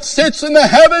one that sits in the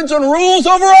heavens and rules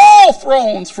over all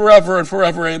thrones forever and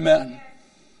forever. Amen.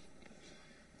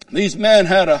 These men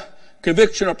had a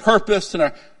conviction of purpose and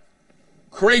a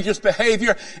courageous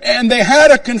behavior, and they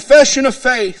had a confession of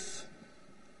faith.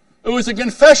 It was a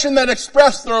confession that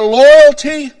expressed their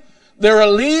loyalty, their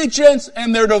allegiance,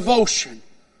 and their devotion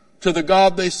to the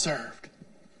God they served.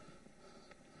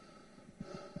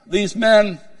 These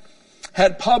men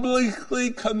had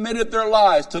publicly committed their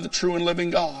lives to the true and living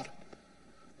God.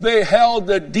 They held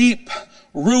a deep,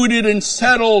 rooted and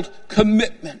settled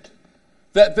commitment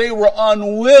that they were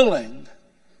unwilling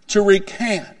to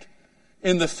recant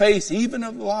in the face even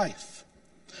of life.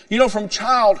 You know, from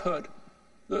childhood,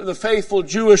 the faithful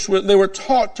Jewish, they were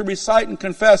taught to recite and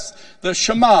confess the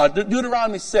Shema,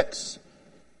 Deuteronomy 6,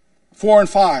 4 and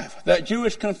 5, that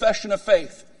Jewish confession of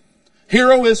faith.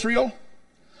 Hear, O Israel,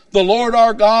 the Lord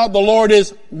our God, the Lord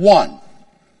is one.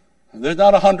 There's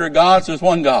not 100 gods, there's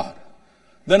one God.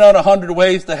 There's not 100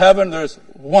 ways to heaven, there's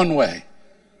one way.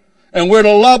 And we're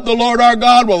to love the Lord our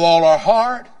God with all our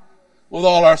heart, with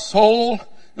all our soul,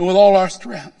 and with all our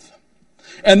strength.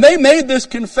 And they made this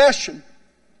confession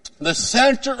the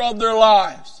center of their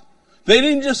lives. They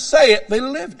didn't just say it, they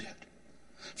lived it.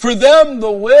 For them,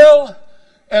 the will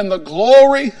and the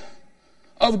glory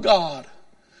of God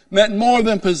meant more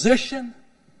than position,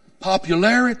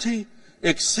 popularity,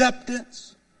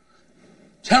 acceptance,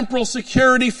 temporal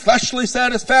security, fleshly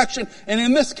satisfaction, and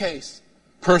in this case,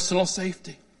 personal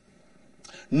safety.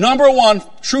 Number one,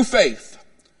 true faith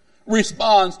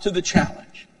responds to the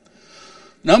challenge.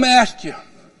 Now let me ask you,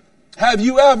 have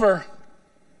you ever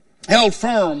held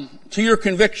firm to your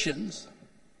convictions,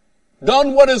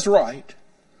 done what is right,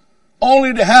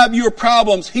 only to have your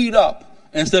problems heat up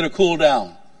instead of cool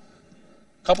down?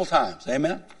 A couple times,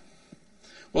 amen?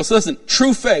 Well, so listen,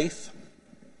 true faith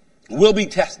will be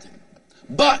tested.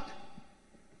 But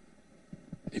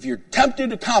if you're tempted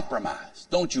to compromise,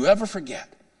 don't you ever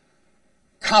forget,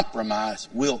 compromise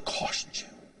will cost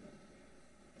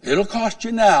you. It'll cost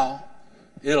you now.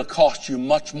 It'll cost you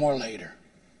much more later.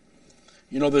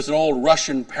 You know, there's an old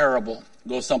Russian parable, it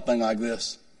goes something like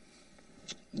this,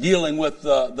 dealing with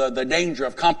the danger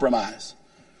of compromise.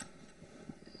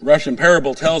 Russian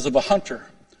parable tells of a hunter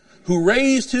who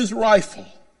raised his rifle,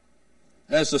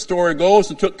 as the story goes,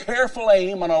 and took careful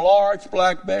aim on a large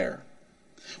black bear.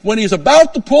 When he's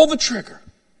about to pull the trigger,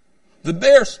 the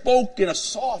bear spoke in a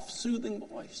soft, soothing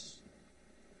voice.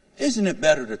 Isn't it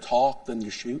better to talk than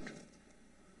to shoot?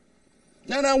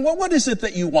 Now, what is it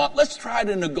that you want? Let's try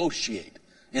to negotiate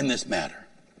in this matter.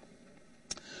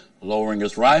 Lowering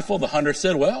his rifle, the hunter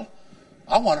said, well,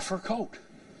 I want a fur coat.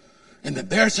 And the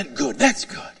bear said, good, that's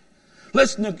good.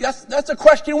 That's a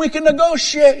question we can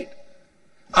negotiate.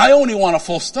 I only want a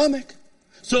full stomach.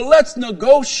 So let's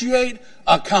negotiate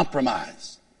a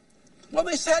compromise. Well,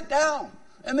 they sat down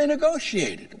and they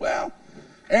negotiated. Well,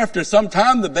 after some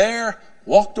time, the bear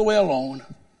walked away alone.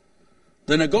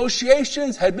 The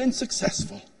negotiations had been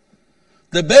successful.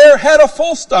 The bear had a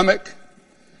full stomach,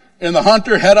 and the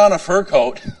hunter had on a fur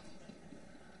coat.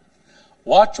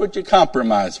 Watch what you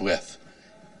compromise with.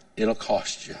 It'll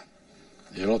cost you.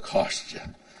 It'll cost you.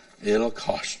 It'll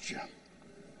cost you.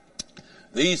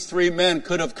 These three men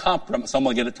could have compromised.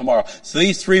 Someone will get it tomorrow. So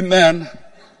these three men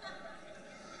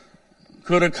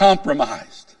could have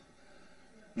compromised.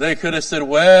 They could have said,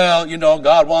 well,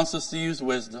 God wants us to use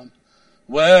wisdom.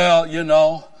 Well,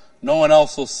 no one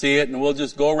else will see it, and we'll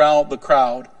just go around with the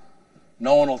crowd.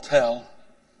 No one will tell.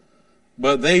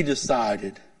 But they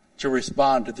decided to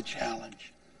respond to the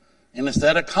challenge. And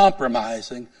instead of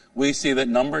compromising, we see that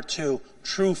number 2,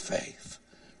 true faith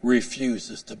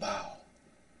refuses to bow.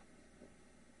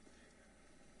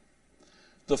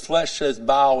 The flesh says,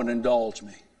 bow and indulge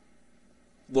me.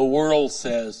 The world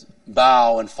says,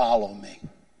 bow and follow me.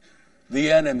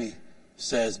 The enemy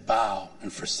says, bow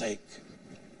and forsake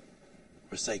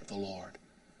the Lord.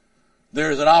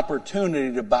 There is an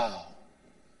opportunity to bow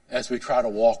as we try to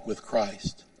walk with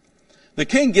Christ. The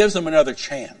king gives them another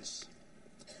chance.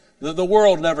 The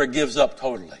world never gives up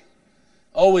totally.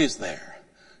 Always there.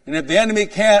 And if the enemy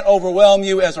can't overwhelm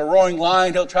you as a roaring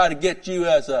lion, he'll try to get you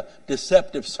as a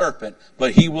deceptive serpent.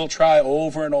 But he will try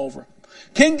over and over.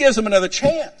 King gives him another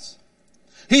chance.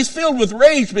 He's filled with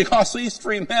rage because these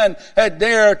three men had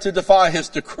dared to defy his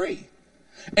decree.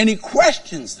 And he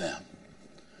questions them.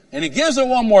 And he gives them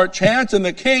one more chance, and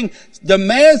the king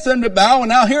demands them to bow. And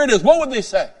now here it is. What would they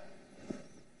say?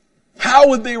 How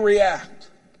would they react?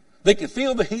 They could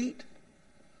feel the heat.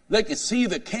 They could see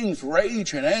the king's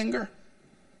rage and anger.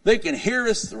 They can hear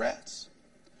his threats.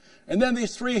 And then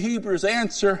these three Hebrews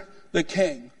answer the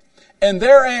king. And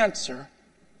their answer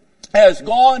has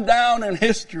gone down in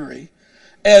history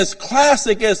as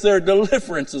classic as their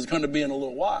deliverance is going to be in a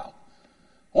little while.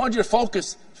 I want you to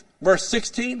focus verse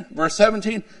 16, verse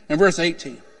 17, and verse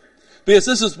 18. Because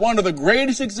this is one of the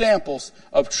greatest examples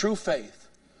of true faith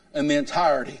in the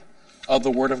entirety of the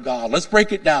Word of God. Let's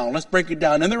break it down.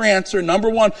 And their answer,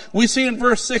 number 1, we see in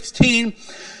verse 16,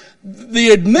 the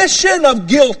admission of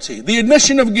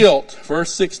guilt.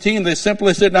 Verse 16, they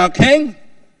simply said, now, king,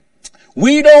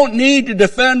 we don't need to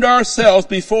defend ourselves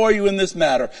before you in this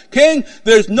matter. King,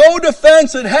 there's no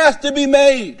defense that has to be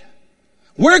made.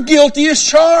 We're guilty as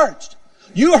charged.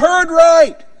 You heard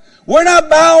right. We're not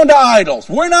bound to idols.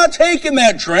 We're not taking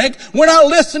that drink. We're not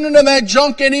listening to that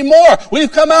junk anymore. We've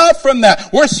come out from that.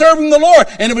 We're serving the Lord.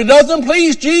 And if it doesn't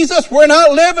please Jesus, we're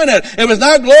not living it. If it's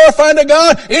not glorifying to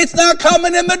God, it's not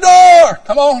coming in the door.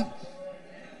 Come on.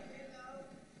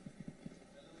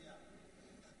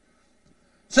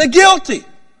 Say guilty.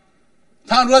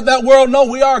 Time to let that world know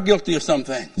we are guilty of some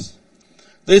things.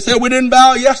 They said we didn't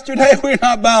bow yesterday. We're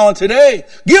not bowing today.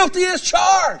 Guilty as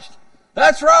charged.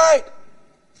 That's right.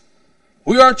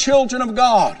 We are children of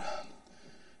God.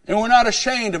 And we're not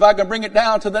ashamed, if I can bring it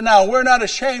down to the now, we're not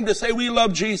ashamed to say we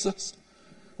love Jesus.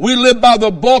 We live by the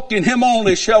book, and Him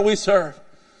only shall we serve.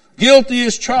 Guilty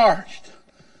as charged.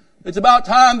 It's about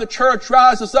time the church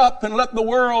rises up and let the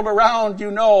world around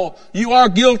you know you are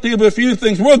guilty of a few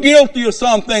things. We're guilty of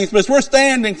some things, but we're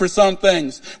standing for some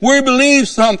things. We believe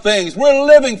some things. We're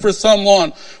living for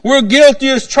someone. We're guilty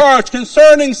as charged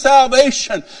concerning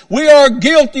salvation. We are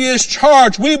guilty as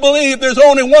charged. We believe there's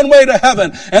only one way to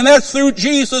heaven, and that's through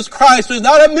Jesus Christ. There's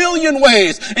not a million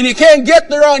ways, and you can't get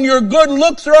there on your good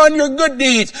looks or on your good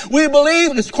deeds. We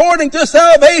believe, according to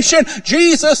salvation,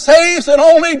 Jesus saves, and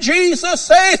only Jesus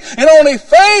saves. And only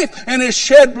faith in His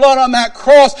shed blood on that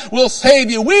cross will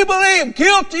save you. We believe,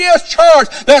 guilty as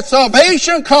charged, that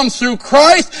salvation comes through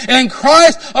Christ and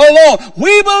Christ alone.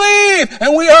 We believe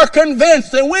and we are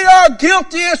convinced and we are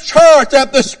guilty as charged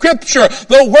that the Scripture,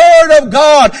 the Word of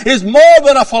God, is more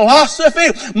than a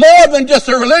philosophy, more than just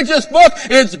a religious book.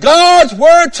 It's God's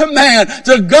Word to man,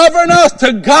 to govern us,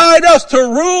 to guide us, to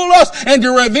rule us, and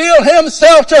to reveal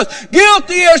Himself to us.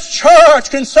 Guilty as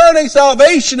charged concerning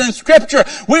salvation in Scripture.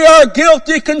 We are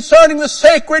guilty concerning the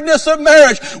sacredness of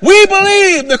marriage. We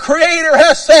believe the Creator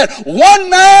has said, one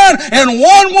man and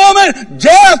one woman,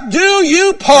 death do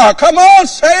you part. Come on,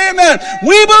 say amen.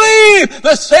 We believe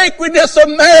the sacredness of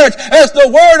marriage as the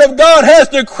Word of God has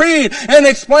decreed and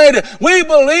explained it. We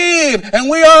believe, and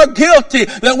we are guilty,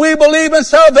 that we believe in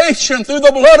salvation through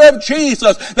the blood of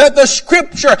Jesus, that the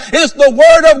Scripture is the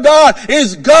Word of God,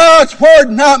 is God's Word,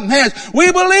 not man's.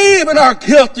 We believe and are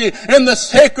guilty in the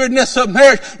sacredness of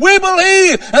marriage. We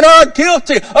believe and are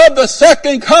guilty of the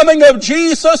second coming of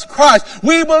Jesus Christ.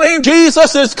 We believe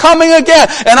Jesus is coming again,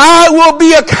 and I will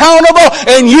be accountable,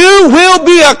 and you will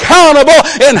be accountable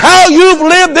in how you've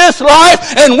lived this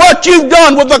life and what you've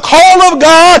done with the call of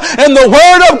God and the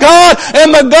Word of God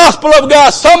and the gospel of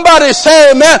God. Somebody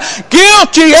say amen.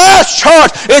 Guilty as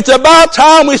charged. It's about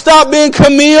time we stop being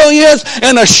chameleons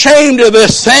and ashamed of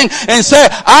this thing and say,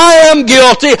 I am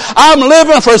guilty. I'm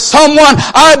living for someone.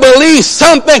 I believe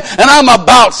something and I'm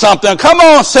about something. Come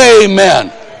on, say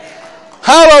amen.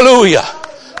 Hallelujah.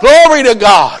 Glory to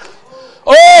God.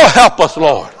 Oh, help us,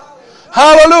 Lord.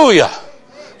 Hallelujah.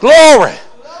 Glory.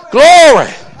 Glory.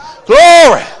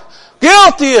 Glory.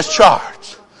 Guilty is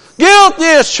charged. Guilty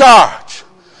is charged.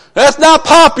 That's not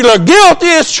popular. Guilty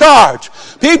is charged.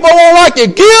 People won't like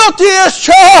it. Guilty is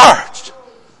charged.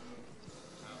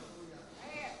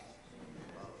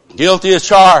 Guilty is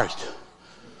charged.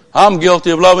 I'm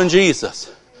guilty of loving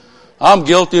Jesus. I'm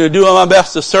guilty of doing my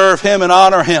best to serve Him and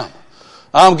honor Him.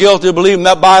 I'm guilty of believing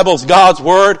that Bible's God's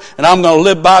Word, and I'm going to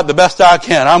live by it the best I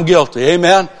can. I'm guilty.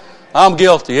 Amen? I'm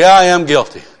guilty. Yeah, I am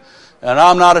guilty. And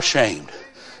I'm not ashamed.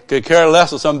 Could care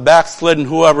less of some backslidden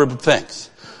whoever thinks.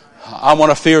 I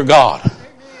want to fear God.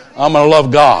 I'm going to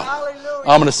love God.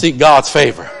 I'm going to seek God's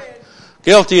favor.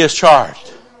 Guilty is charged.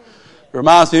 It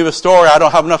reminds me of a story. I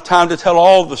don't have enough time to tell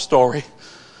all of the story.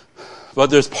 But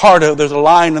there's a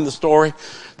line in the story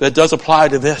that does apply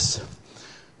to this.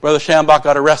 Brother Schambach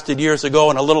got arrested years ago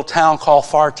in a little town called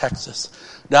Far, Texas,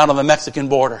 down on the Mexican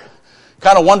border.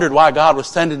 Kind of wondered why God was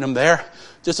sending him there.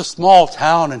 Just a small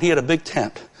town, and he had a big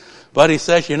tent. But he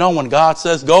says, when God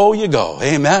says go, you go.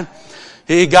 Amen.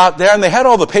 He got there, and they had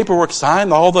all the paperwork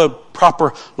signed, all the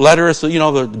proper letters.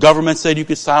 The government said you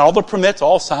could sign, all the permits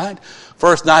all signed.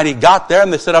 First night he got there,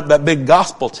 and they set up that big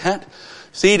gospel tent,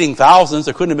 seating thousands.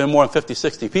 There couldn't have been more than 50,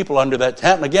 60 people under that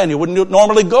tent. And again, he wouldn't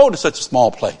normally go to such a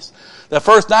small place. The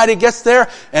first night he gets there,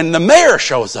 and the mayor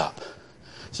shows up.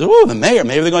 He says, the mayor,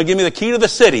 maybe they're going to give me the key to the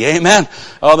city. Amen.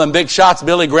 All them big shots,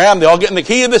 Billy Graham, they all getting the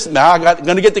key of this. Now I'm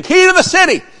going to get the key to the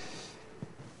city.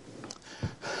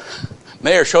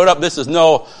 Mayor showed up. This is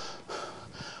no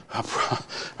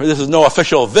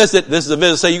official visit. This is a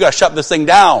visit to say, you got to shut this thing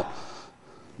down.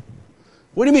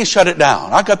 What do you mean shut it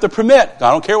down? I got the permit.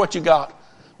 I don't care what you got.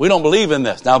 We don't believe in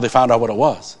this. Now they found out what it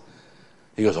was.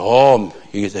 He goes,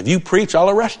 if you preach, I'll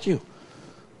arrest you.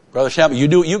 Brother Schambach, you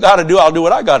do what you got to do, I'll do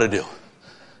what I got to do.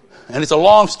 And it's a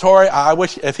long story. I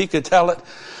wish if he could tell it.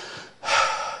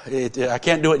 I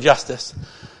can't do it justice.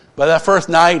 But that first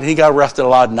night, he got arrested a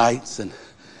lot of nights, and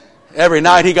every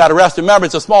night he got arrested. Remember,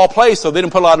 it's a small place, so they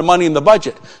didn't put a lot of money in the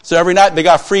budget. So every night they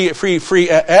got free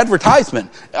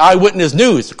advertisement. Eyewitness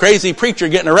news. Crazy preacher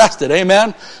getting arrested.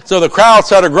 Amen? So the crowd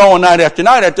started growing night after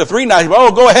night. After 3 nights,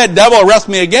 go ahead, devil, arrest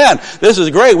me again. This is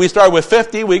great. We started with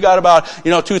 50. We got about,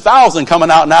 2,000 coming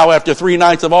out now after 3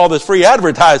 nights of all this free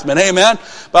advertisement. Amen?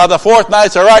 By the 4th night,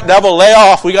 it's all right, devil, lay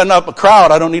off. We got enough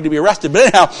crowd. I don't need to be arrested. But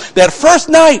anyhow, that first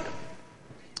night,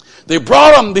 they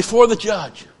brought him before the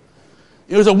judge.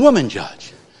 It was a woman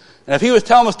judge. And if he was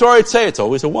telling the story, he'd say, it's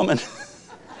always a woman.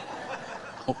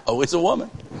 Always a woman.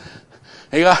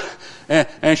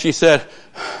 And she said,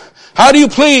 how do you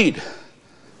plead?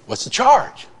 What's the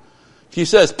charge? She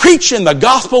says, preaching the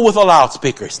gospel with a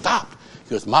loudspeaker. He stopped. He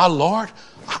goes, my Lord,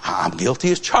 I'm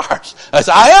guilty as charged. I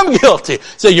said, I am guilty. He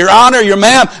said, Your Honor, your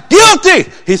ma'am,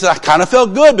 guilty. He said, I kind of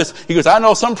felt good. But he goes, I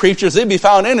know some preachers, they'd be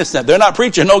found innocent. They're not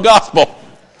preaching no gospel.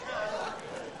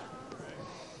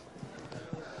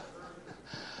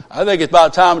 I think it's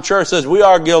about time the church says we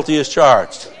are guilty as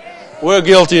charged. We're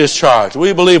guilty as charged.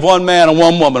 We believe one man and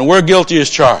one woman. We're guilty as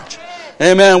charged.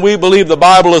 Amen. We believe the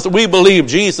Bible we believe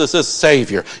Jesus is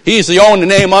Savior. He's the only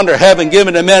name under heaven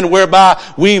given to men whereby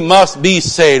we must be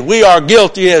saved. We are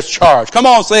guilty as charged. Come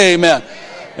on, say amen.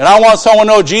 And I want someone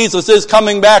to know Jesus is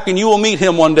coming back and you will meet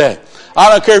Him one day. I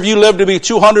don't care if you live to be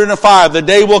 205. The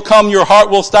day will come, your heart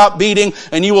will stop beating,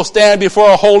 and you will stand before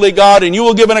a holy God, and you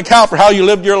will give an account for how you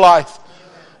lived your life.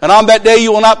 And on that day,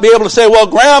 you will not be able to say, well,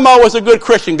 Grandma was a good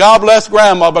Christian. God bless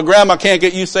Grandma, but Grandma can't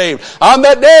get you saved. On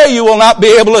that day, you will not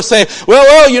be able to say,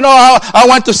 I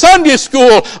went to Sunday school,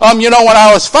 when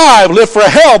I was 5, lived for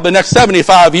hell the next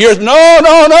 75 years.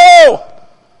 No.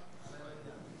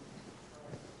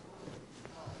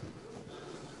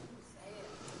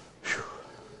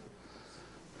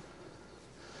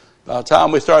 By the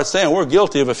time we start saying we're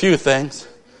guilty of a few things,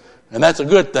 and that's a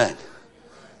good thing.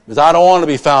 Because I don't want to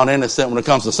be found innocent when it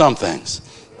comes to some things.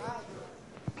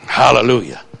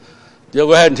 Hallelujah. You'll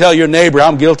go ahead and tell your neighbor,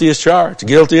 I'm guilty as charged.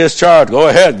 Guilty as charged. Go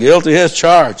ahead. Guilty as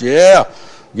charged. Yeah.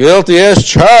 Guilty as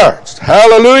charged.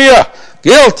 Hallelujah.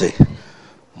 Guilty.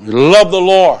 We love the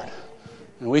Lord.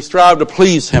 And we strive to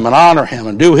please Him and honor Him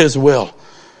and do His will.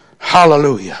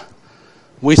 Hallelujah.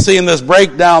 We see in this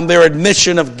breakdown their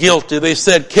admission of guilty. They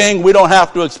said, King, we don't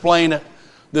have to explain it.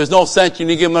 There's no sense in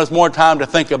you giving us more time to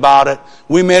think about it.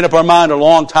 We made up our mind a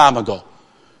long time ago.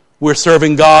 We're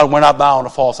serving God. We're not bowing to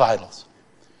false idols.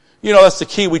 You know, that's the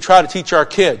key we try to teach our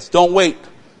kids. Don't wait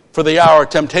for the hour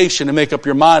of temptation to make up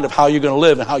your mind of how you're going to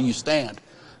live and how you stand.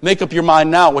 Make up your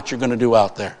mind now what you're going to do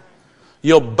out there.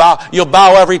 You'll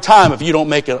bow every time if you don't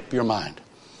make up your mind.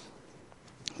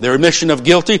 Their admission of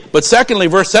guilty. But secondly,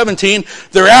 verse 17,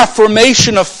 their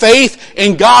affirmation of faith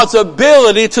in God's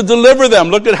ability to deliver them.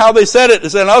 Look at how they said it. It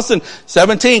said us in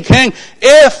 17, King,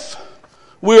 if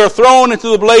we are thrown into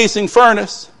the blazing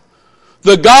furnace,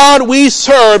 the God we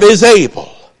serve is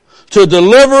able to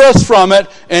deliver us from it,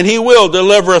 and He will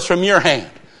deliver us from your hand.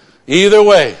 Either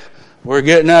way, we're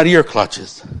getting out of your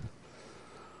clutches.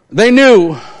 They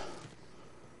knew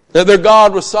that their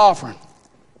God was sovereign.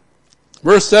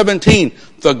 Verse 17,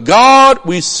 the God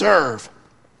we serve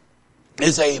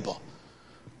is able.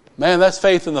 Man, that's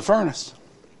faith in the furnace.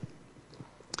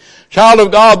 Child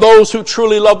of God, those who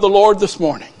truly love the Lord this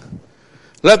morning,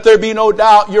 let there be no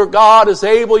doubt your God is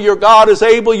able, your God is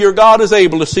able, your God is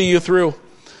able to see you through.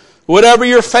 Whatever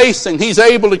you're facing, He's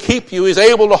able to keep you. He's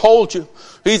able to hold you.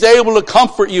 He's able to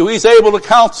comfort you. He's able to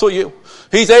counsel you.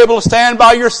 He's able to stand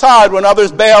by your side when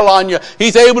others bail on you.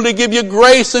 He's able to give you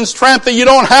grace and strength that you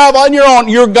don't have on your own.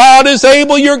 Your God is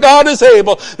able. Your God is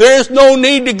able. There is no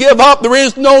need to give up. There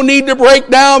is no need to break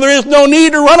down. There is no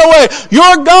need to run away.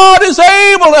 Your God is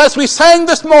able. As we sang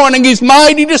this morning, He's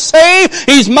mighty to save.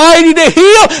 He's mighty to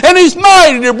heal. And He's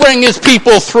mighty to bring His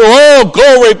people through. Oh,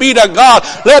 glory be to God.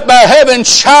 Let the heavens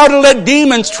shout and let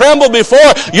demons tremble before.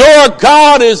 Your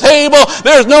God is able.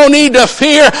 There's no need to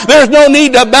fear. There's no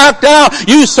need to back down.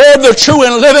 You serve the true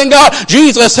and living God.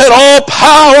 Jesus said, all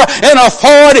power and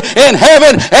authority in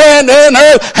heaven and in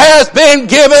earth has been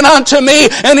given unto me.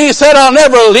 And He said, I'll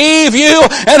never leave you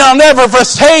and I'll never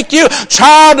forsake you.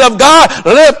 Child of God,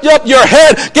 lift up your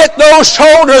head. Get those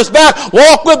shoulders back.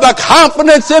 Walk with the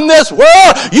confidence in this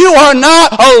world. You are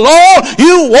not alone.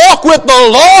 You walk with the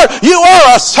Lord. You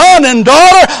are a son and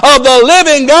daughter of the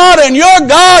living God, and your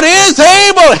God is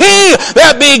able. He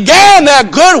that began that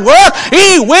good work,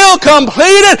 He will complete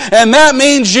it, and that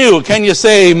means you. Can you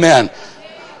say amen?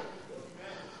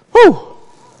 Whew.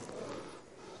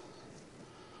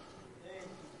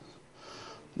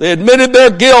 They admitted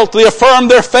their guilt. They affirmed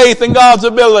their faith in God's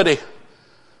ability.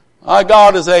 My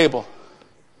God is able.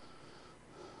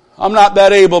 I'm not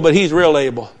that able, but He's real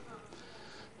able.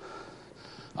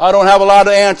 I don't have a lot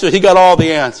of answers. He got all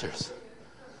the answers.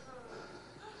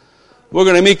 We're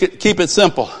going to keep it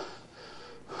simple.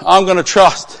 I'm going to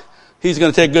trust He's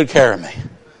going to take good care of me.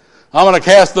 I'm going to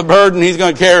cast the burden. He's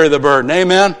going to carry the burden.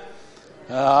 Amen.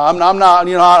 I'm not,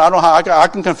 I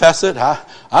can confess it. I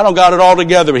don't got it all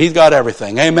together, but He's got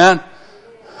everything. Amen.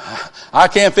 I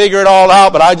can't figure it all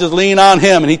out, but I just lean on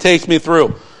Him and He takes me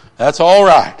through. That's all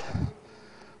right.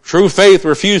 True faith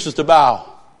refuses to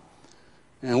bow.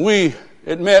 And we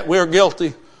admit we're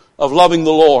guilty of loving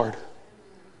the Lord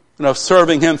and of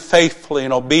serving Him faithfully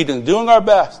and obediently, doing our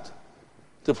best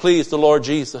to please the Lord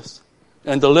Jesus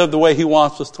and to live the way He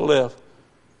wants us to live,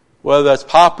 whether that's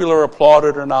popular or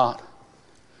applauded or not.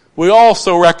 We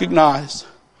also recognize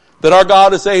that our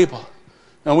God is able,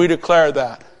 and we declare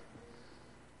that.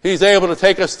 He's able to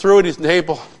take us through it. He's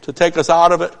able to take us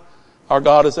out of it. Our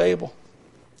God is able.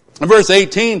 In verse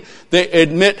 18, they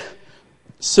admit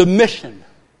submission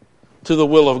to the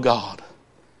will of God.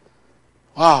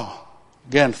 Wow.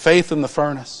 Again, faith in the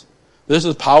furnace. This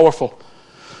is powerful.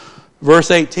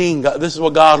 Verse 18, this is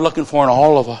what God's looking for in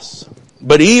all of us.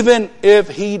 But even if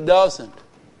He doesn't,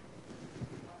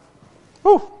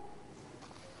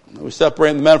 we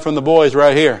separate the men from the boys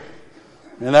right here.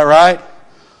 Isn't that right?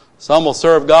 Some will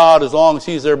serve God as long as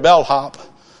He's their bellhop.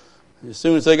 As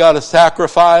soon as they got to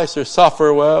sacrifice or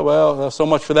suffer, well, so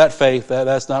much for that faith.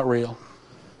 That's not real.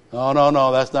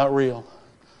 No, that's not real.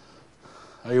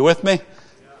 Are you with me?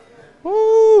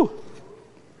 Woo!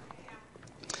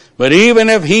 But even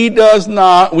if He does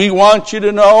not, we want you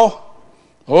to know,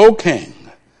 O King,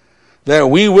 that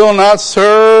we will not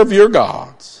serve your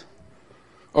gods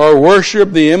or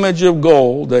worship the image of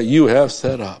gold that you have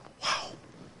set up.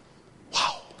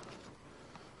 Wow.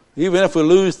 Even if we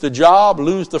lose the job,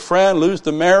 lose the friend, lose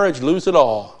the marriage, lose it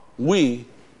all, we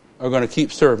are going to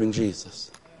keep serving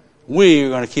Jesus. We are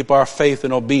going to keep our faith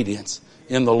and obedience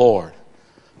in the Lord.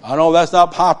 I know that's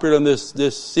not popular in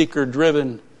this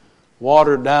seeker-driven,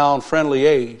 watered-down, friendly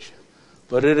age.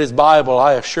 But it is Bible,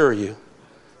 I assure you.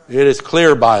 It is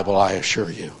clear Bible, I assure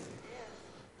you.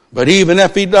 But even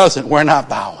if He doesn't, we're not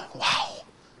bowing. Wow.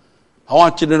 I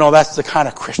want you to know that's the kind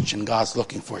of Christian God's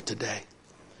looking for today.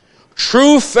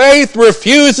 True faith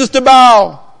refuses to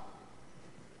bow.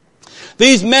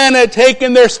 These men had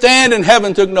taken their stand and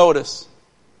heaven took notice.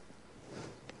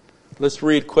 Let's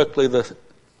read quickly the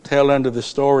tail end of the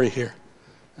story here,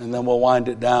 and then we'll wind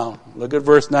it down. Look at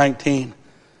verse 19.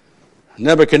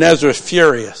 Nebuchadnezzar is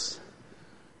furious.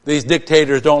 These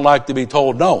dictators don't like to be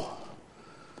told no.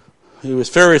 He was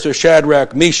furious with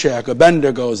Shadrach, Meshach,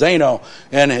 Abednego, Zeno,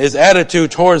 and his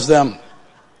attitude towards them.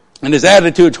 And his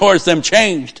attitude towards them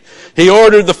changed. He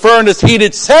ordered the furnace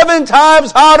heated 7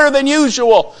 times hotter than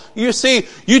usual. You see,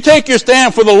 you take your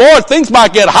stand for the Lord, things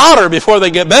might get hotter before they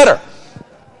get better.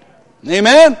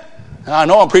 Amen? I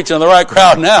know I'm preaching to the right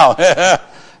crowd now.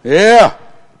 Yeah.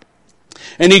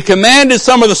 And he commanded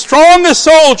some of the strongest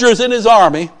soldiers in his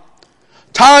army,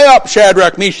 tie up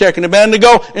Shadrach, Meshach, and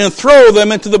Abednego, and throw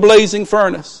them into the blazing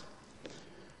furnace.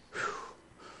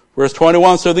 Verse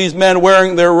 21, so these men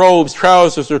wearing their robes,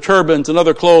 trousers, or turbans, and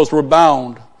other clothes were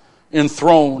bound and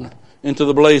thrown into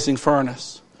the blazing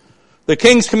furnace. The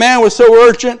king's command was so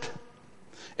urgent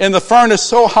and the furnace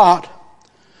so hot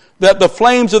that the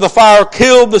flames of the fire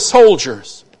killed the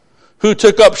soldiers who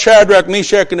took up Shadrach,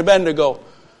 Meshach, and Abednego.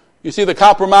 You see, the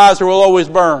compromiser will always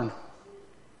burn.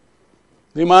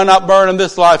 He might not burn in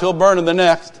this life, he'll burn in the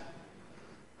next.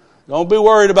 Don't be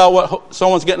worried about what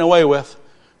someone's getting away with.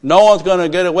 No one's going to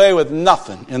get away with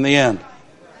nothing in the end.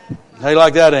 How you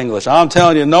like that English? I'm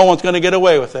telling you, no one's going to get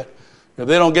away with it. If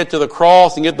they don't get to the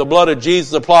cross and get the blood of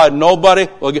Jesus applied, nobody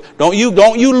will get. Don't you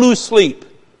lose sleep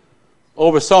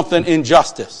over something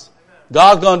injustice.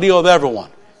 God's going to deal with everyone.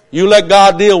 You let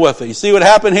God deal with it. You see what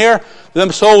happened here?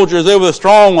 Them soldiers, they were the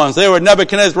strong ones. They were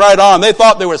Nebuchadnezzar's right arm. They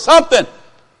thought they were something.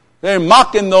 They're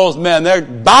mocking those men. They're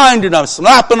binding them,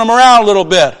 slapping them around a little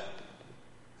bit.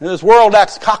 And this world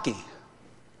acts cocky.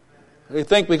 They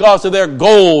think because of their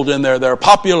gold and their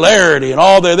popularity and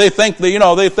all they think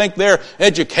their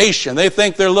education, they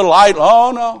think their little idol.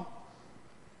 Oh no.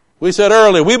 We said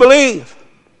earlier, we believe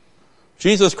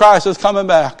Jesus Christ is coming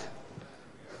back.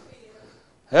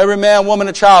 Every man, woman,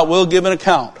 and child will give an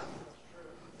account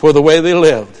for the way they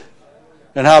lived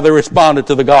and how they responded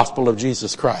to the gospel of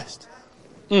Jesus Christ.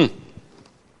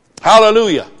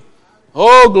 Hallelujah.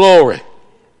 Oh, glory.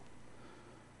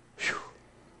 Whew.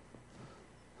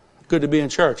 Good to be in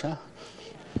church, huh?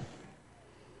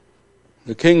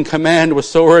 The king's command was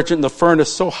so urgent, the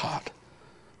furnace so hot.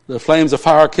 The flames of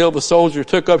fire killed the soldier,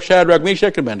 took up Shadrach,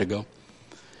 Meshach, and Abednego.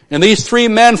 And these 3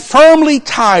 men, firmly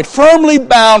tied, firmly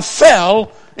bound,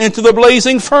 fell into the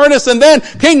blazing furnace. And then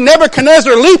King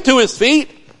Nebuchadnezzar leaped to his feet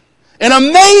in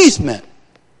amazement.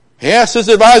 He asked his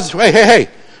advisors, hey,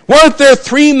 weren't there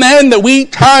 3 men that we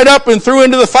tied up and threw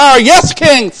into the fire? Yes,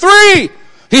 King, 3.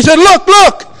 He said,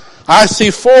 look, I see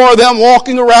 4 of them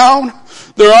walking around.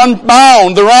 They're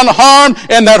unbound, they're unharmed,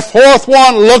 and that 4th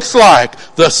one looks like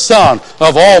the Son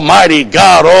of Almighty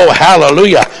God. Oh,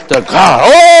 hallelujah to God.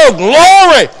 Oh,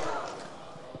 glory.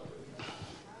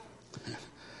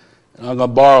 I'm going to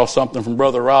borrow something from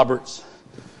Brother Roberts.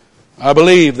 I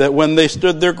believe that when they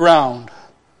stood their ground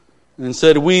and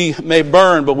said, we may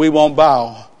burn, but we won't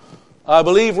bow, I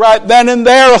believe right then and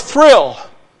there a thrill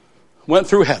went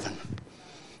through heaven.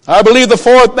 I believe the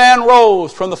 4th man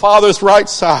rose from the Father's right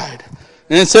side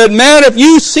and said, man, if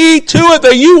you see to it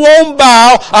that you won't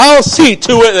bow, I'll see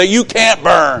to it that you can't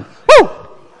burn. Woo!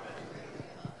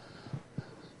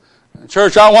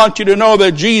 Church, I want you to know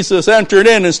that Jesus entered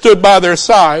in and stood by their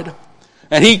side.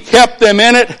 And He kept them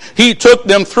in it. He took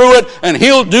them through it. And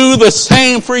He'll do the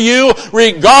same for you,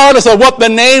 regardless of what the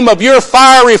name of your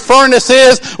fiery furnace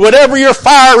is. Whatever your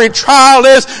fiery trial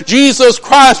is, Jesus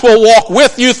Christ will walk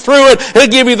with you through it. He'll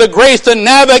give you the grace to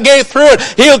navigate through it.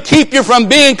 He'll keep you from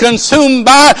being consumed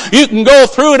by it. You can go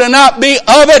through it and not be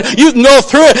of it. You can go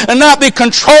through it and not be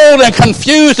controlled and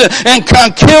confused and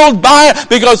killed by it,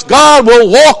 because God will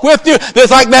walk with you.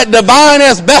 There's like that divine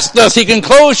asbestos He can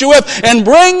close you with and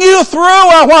bring you through.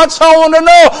 I want someone to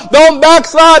know, don't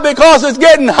backslide because it's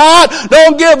getting hot.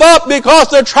 Don't give up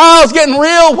because the trial's getting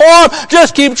real warm.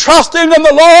 Just keep trusting in the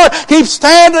Lord. Keep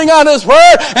standing on His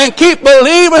Word and keep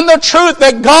believing the truth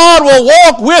that God will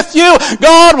walk with you.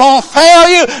 God won't fail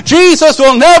you. Jesus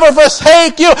will never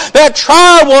forsake you. That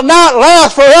trial will not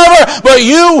last forever, but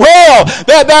you will.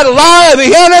 That lie of the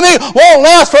enemy won't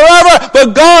last forever,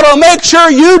 but God will make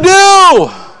sure you do.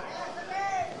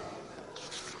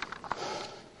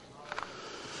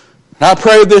 I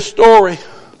pray this story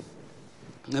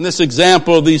and this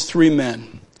example of these 3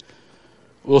 men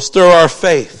will stir our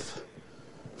faith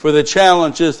for the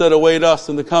challenges that await us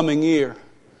in the coming year.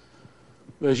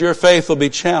 Because your faith will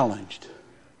be challenged.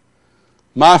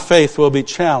 My faith will be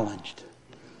challenged.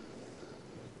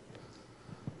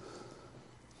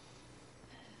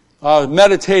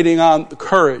 meditating on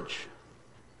courage.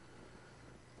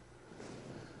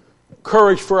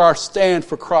 Courage for our stand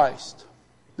for Christ.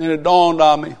 And it dawned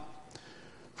on me.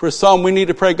 For some, we need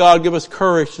to pray, God, give us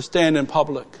courage to stand in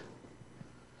public.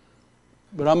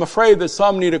 But I'm afraid that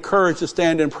some need a courage to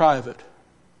stand in private.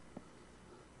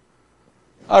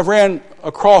 I've ran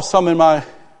across some in my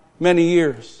many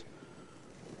years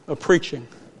of preaching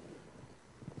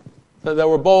that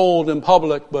were bold in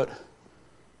public, but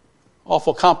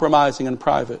awful compromising in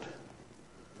private.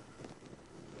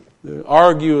 They'll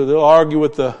argue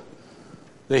with the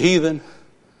heathen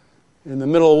in the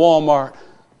middle of Walmart.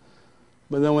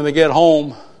 But then when they get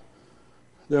home,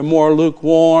 they're more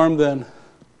lukewarm than,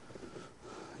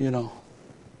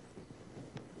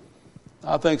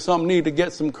 I think some need to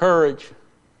get some courage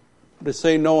to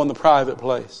say no in the private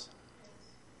place.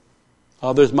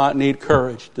 Others might need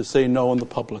courage to say no in the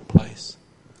public place.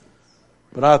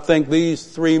 But I think these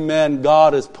three men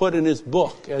God has put in His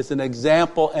book as an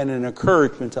example and an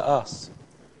encouragement to us.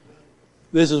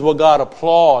 This is what God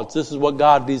applauds. This is what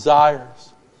God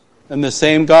desires. And the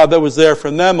same God that was there for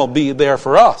them will be there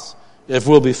for us if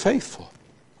we'll be faithful.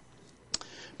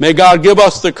 May God give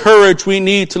us the courage we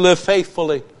need to live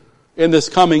faithfully in this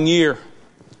coming year,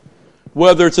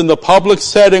 whether it's in the public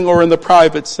setting or in the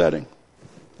private setting.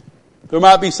 There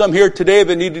might be some here today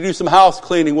that need to do some house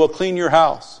cleaning. We'll clean your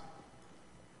house.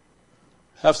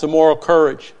 Have some moral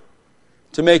courage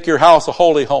to make your house a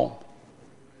holy home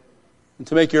and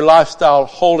to make your lifestyle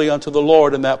holy unto the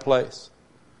Lord in that place.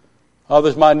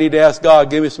 Others might need to ask God,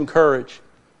 give me some courage,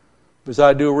 because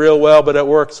I do real well, but at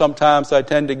work sometimes I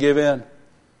tend to give in.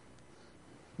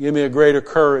 Give me a greater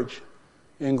courage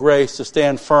and grace to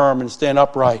stand firm and stand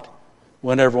upright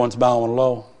when everyone's bowing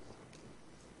low.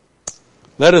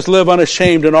 Let us live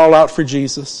unashamed and all out for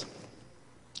Jesus.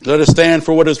 Let us stand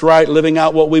for what is right, living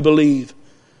out what we believe.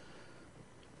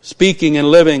 Speaking and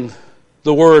living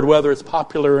the word, whether it's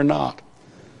popular or not.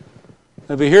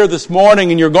 If you're here this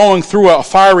morning and you're going through a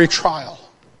fiery trial,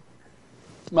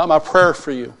 my prayer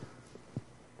for you.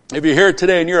 If you're here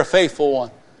today and you're a faithful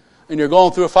one, and you're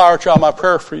going through a fiery trial, my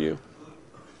prayer for you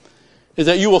is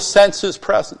that you will sense His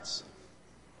presence.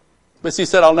 But He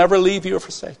said, I'll never leave you or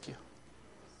forsake you.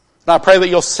 And I pray that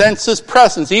you'll sense His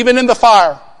presence, even in the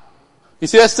fire. You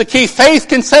see, that's the key. Faith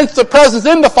can sense the presence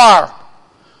in the fire.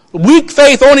 Weak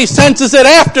faith only senses it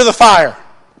after the fire.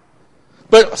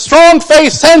 But strong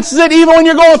faith senses it even when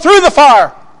you're going through the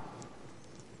fire.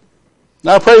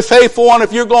 Now I pray, faithful one,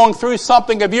 if you're going through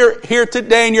something, if you're here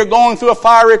today and you're going through a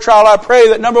fiery trial, I pray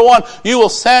that, number one, you will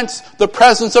sense the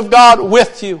presence of God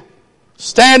with you,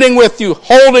 standing with you,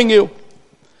 holding you.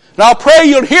 And I'll pray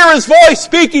you'll hear His voice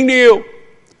speaking to you.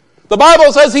 The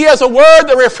Bible says He has a word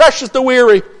that refreshes the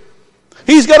weary.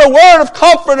 He's got a word of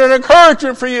comfort and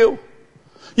encouragement for you.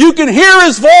 You can hear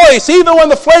His voice even when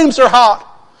the flames are hot.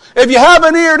 If you have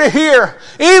an ear to hear,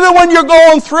 even when you're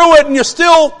going through it and you're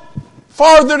still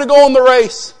farther to go in the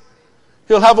race,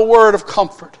 He'll have a word of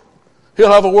comfort.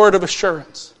 He'll have a word of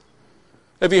assurance.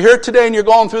 If you're here today and you're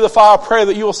going through the fire, I pray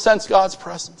that you will sense God's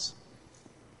presence.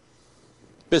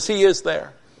 Because He is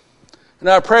there. And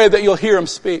I pray that you'll hear Him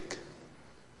speak.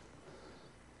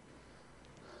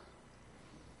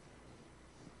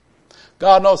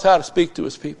 God knows how to speak to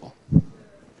His people.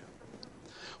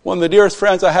 One of the dearest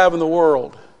friends I have in the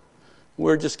world, we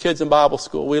were just kids in Bible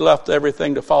school. We left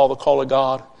everything to follow the call of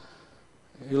God.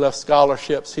 He left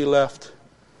scholarships. He left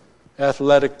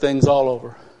athletic things all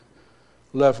over.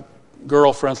 Left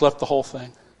girlfriends, left the whole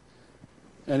thing.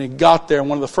 And he got there, and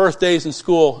one of the first days in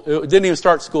school, it didn't even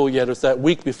start school yet. It was that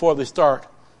week before they start.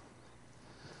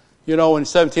 You know, when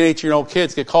 17, 18-year-old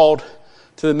kids get called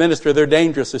to the ministry, they're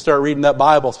dangerous. They start reading that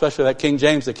Bible, especially that King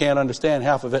James. They can't understand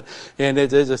half of it, and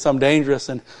it's some dangerous.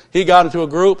 And he got into a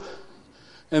group,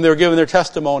 and they were giving their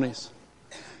testimonies.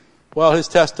 Well, his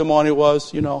testimony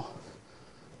was, you know,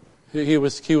 he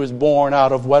was born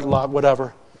out of wedlock,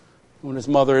 whatever, when his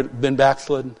mother had been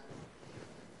backslidden.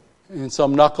 And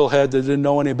some knucklehead that didn't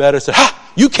know any better said,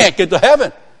 "Ha! You can't get to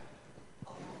heaven."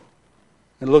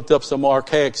 And looked up some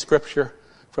archaic scripture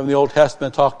from the Old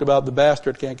Testament, talked about the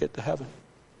bastard can't get to heaven.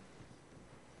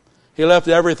 He left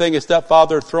everything. His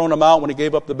stepfather had thrown him out when he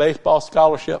gave up the baseball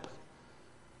scholarship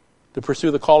to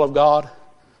pursue the call of God.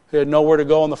 He had nowhere to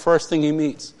go, and the first thing he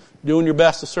meets, doing your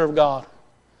best to serve God,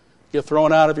 get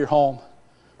thrown out of your home.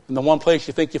 And the one place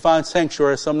you think you find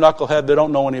sanctuary is some knucklehead that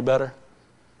don't know any better.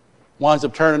 Winds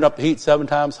up turning up the heat 7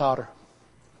 times hotter.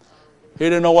 He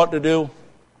didn't know what to do.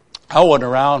 I wasn't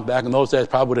around back in those days.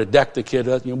 Probably would have decked the kid.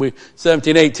 We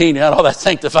 17, 18, you had all that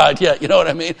sanctified yet. You know what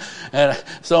I mean? And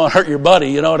someone hurt your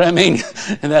buddy. You know what I mean?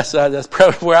 And that's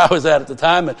probably where I was at the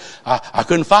time. And I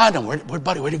couldn't find him. Where'd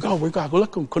buddy? Where'd he go? Where'd he go?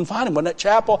 Look, couldn't find him. Wasn't at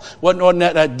chapel? Wasn't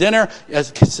at dinner?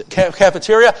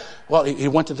 Cafeteria? Well, he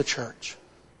went to the church.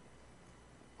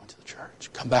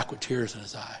 Come back with tears in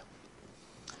his eye.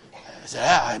 I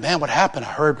said, man, what happened? I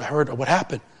heard what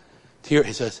happened.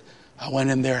 He says, I went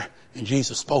in there and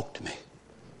Jesus spoke to me. I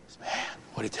said, man,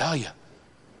 what did he tell you?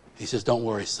 He says, don't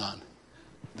worry, son.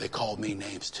 They called me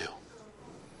names too.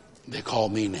 They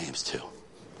called me names too.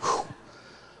 Whew.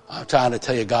 I'm trying to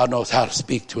tell you, God knows how to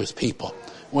speak to his people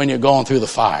when you're going through the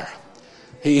fire.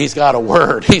 He's got a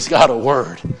word. He's got a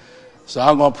word. So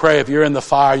I'm going to pray if you're in the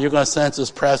fire, you're going to sense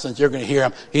his presence. You're going to hear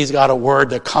him. He's got a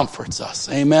word that comforts us.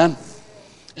 Amen.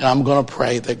 And I'm going to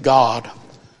pray that God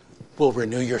will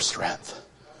renew your strength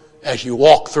as you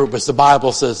walk through, because the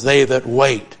Bible says they that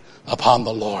wait upon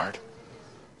the Lord.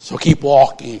 So keep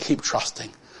walking and keep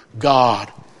trusting.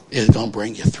 God is going to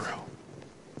bring you through.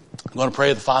 I'm going to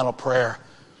pray the final prayer.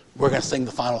 We're going to sing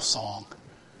the final song,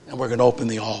 and we're going to open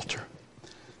the altar.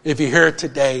 If you're here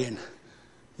today and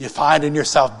you're finding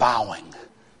yourself bowing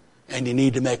and you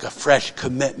need to make a fresh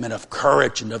commitment of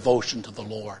courage and devotion to the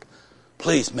Lord,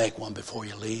 please make one before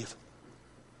you leave.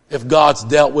 If God's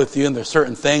dealt with you and there's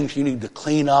certain things you need to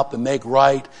clean up and make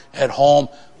right at home,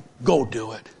 go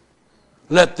do it.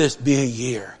 Let this be a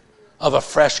year of a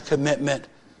fresh commitment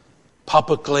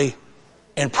publicly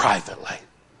and privately.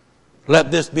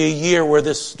 Let this be a year where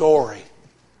this story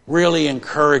really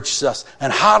encourages us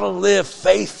and how to live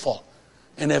faithful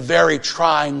in a very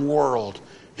trying world,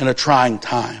 in a trying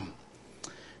time.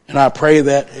 And I pray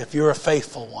that if you're a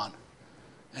faithful one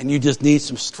and you just need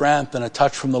some strength and a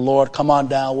touch from the Lord, come on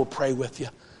down, we'll pray with you.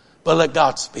 But let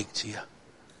God speak to you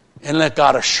and let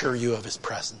God assure you of his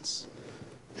presence.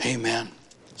 Amen.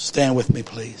 Stand with me,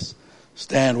 please.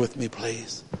 Stand with me,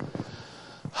 please.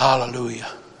 Hallelujah.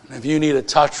 And if you need a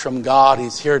touch from God,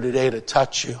 he's here today to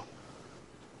touch you.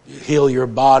 He'll heal your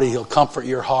body. He'll comfort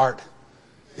your heart.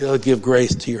 He'll give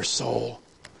grace to your soul.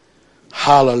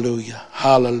 Hallelujah.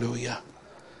 Hallelujah.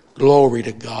 Glory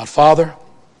to God. Father,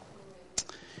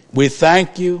 we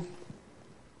thank you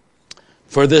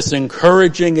for this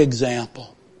encouraging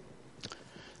example.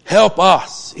 Help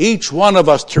us, each one of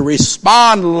us, to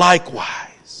respond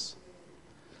likewise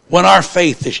when our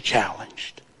faith is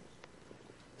challenged.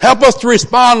 Help us to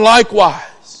respond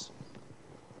likewise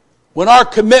when our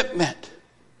commitment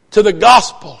to the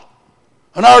gospel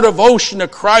and our devotion to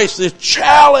Christ is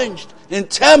challenged and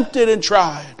tempted and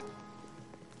tried.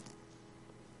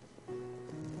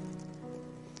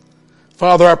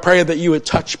 Father, I pray that you would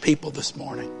touch people this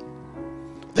morning,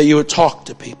 that you would talk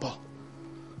to people.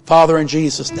 Father, in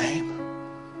Jesus'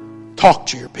 name, talk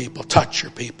to your people, touch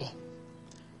your people.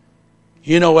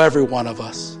 You know every one of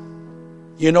us.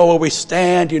 You know where we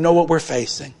stand. You know what we're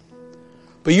facing.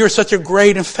 But you're such a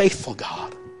great and faithful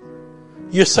God.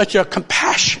 You're such a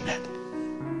compassionate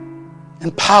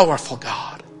and powerful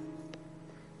God.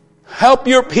 Help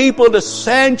your people to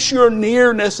sense your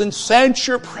nearness and sense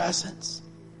your presence.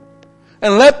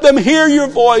 And let them hear your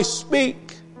voice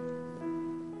speak.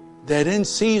 That in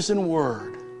season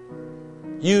word,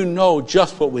 you know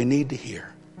just what we need to hear.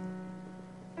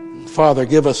 Father,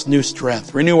 give us new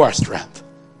strength. Renew our strength.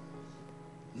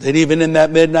 That even in that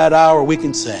midnight hour we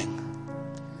can sing.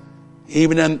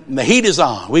 Even when the heat is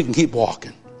on, we can keep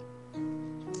walking.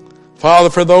 Father,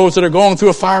 for those that are going through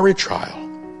a fiery trial,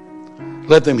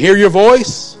 let them hear your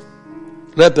voice.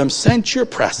 Let them sense your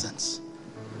presence.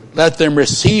 Let them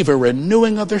receive a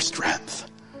renewing of their strength.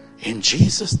 In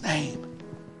Jesus' name.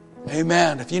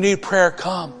 Amen. If you need prayer,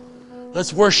 come.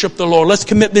 Let's worship the Lord. Let's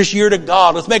commit this year to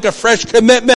God. Let's make a fresh commitment.